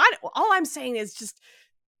I'm saying is just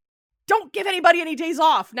don't give anybody any days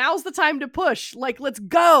off. Now's the time to push. Let's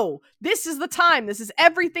go. This is the time. This is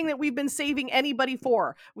everything that we've been saving anybody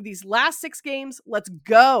for. With these last 6 games, let's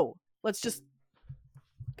go. Let's just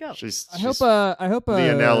go. I hope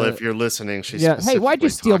Lionel, if you're listening, she's hey, why'd you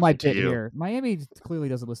steal my bit you? here? Miami clearly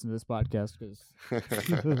doesn't listen to this podcast because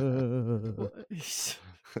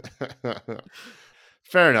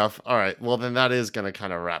Fair enough. All right. Well, then that is going to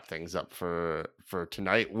kind of wrap things up for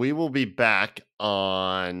tonight. We will be back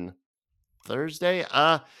on Thursday.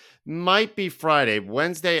 Might be Friday.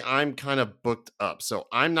 Wednesday, I'm kind of booked up, so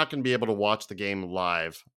I'm not going to be able to watch the game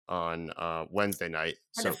live on Wednesday night.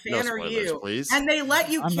 So no spoilers, please. And they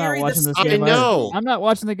let you carry the. I know. I'm not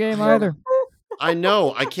watching the game either. I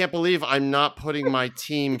know. I can't believe I'm not putting my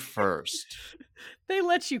team first. They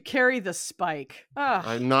let you carry the spike.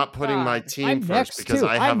 I'm not putting my team first because too.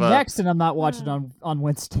 I'm next, and I'm not watching on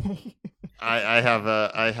Wednesday. I have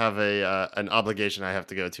an obligation I have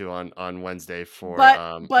to go to on Wednesday for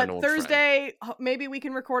but an old Thursday friend. Maybe we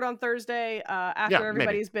can record on Thursday after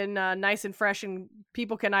everybody's been nice and fresh and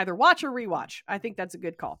people can either watch or rewatch. I think that's a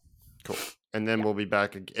good call. Cool. And then we'll be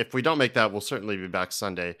back. If we don't make that, we'll certainly be back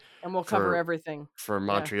Sunday. And we'll cover everything for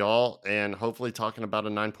Montreal and hopefully talking about a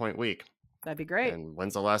 9-point week. That'd be great. And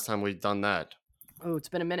when's the last time we've done that? Oh, it's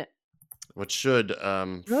been a minute. Which should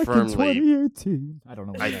firmly 2018. I don't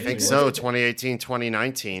know. I think so. 2018,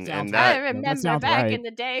 2019, and that. I remember back in the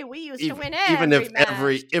day we used to win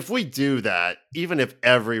if we do that, even if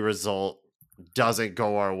every result doesn't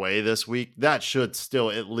go our way this week, that should still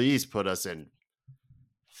at least put us in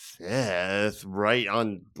 5th, right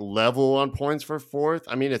on level on points for 4th.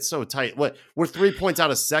 I mean, it's so tight. We're 3 points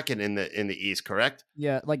out of 2nd in the East, correct?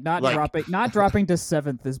 Yeah, not dropping to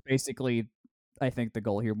 7th is basically, I think, the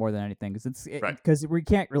goal here more than anything, because we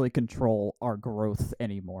can't really control our growth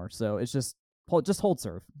anymore. So it's just hold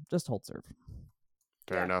serve,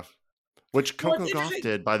 Fair enough. Which Coco Goff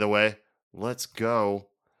did, by the way. Let's go.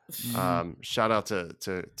 Shout out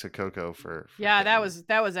to Coco for that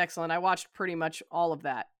was excellent. I watched pretty much all of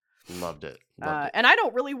that. Loved it. And I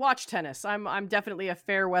don't really watch tennis. I'm definitely a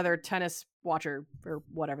fair weather tennis watcher, or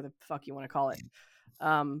whatever the fuck you want to call it.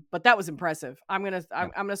 But that was impressive. I'm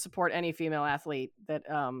gonna support any female athlete that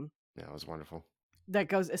it was wonderful. That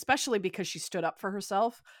goes, especially because she stood up for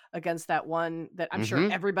herself against that one that I'm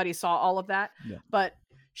sure everybody saw all of that. Yeah. But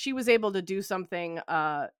she was able to do something.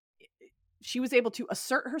 She was able to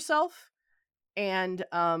assert herself and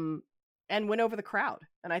win over the crowd.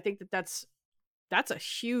 And I think that's a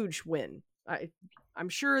huge win. I'm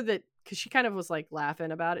sure that, because she kind of was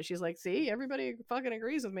laughing about it. She's like, see, everybody fucking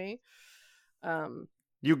agrees with me.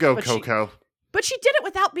 You go, Coco. But she did it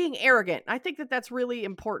without being arrogant. I think that's really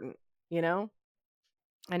important,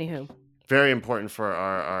 Anywho. Very important for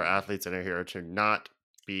our athletes that are here to not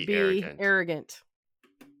be arrogant.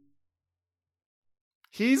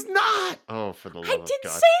 He's not. Oh, for the love of God. I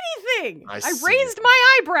didn't say anything. I raised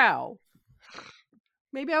my eyebrow.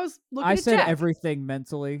 Maybe I was looking at said Jack. Everything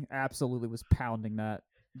mentally. Absolutely was pounding that.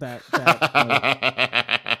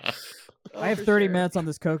 I have 30 minutes on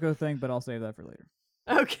this Coco thing, but I'll save that for later.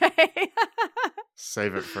 Okay.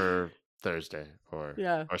 Save it for Thursday or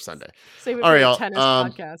Sunday. Save it for the tennis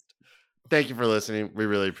podcast. Thank you for listening. We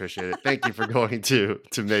really appreciate it. Thank you for going to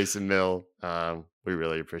Mason Mill. We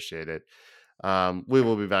really appreciate it. We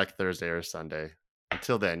will be back Thursday or Sunday.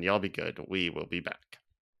 Until then, y'all be good. We will be back.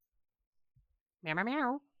 Meow,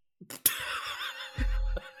 meow,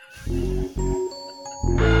 meow.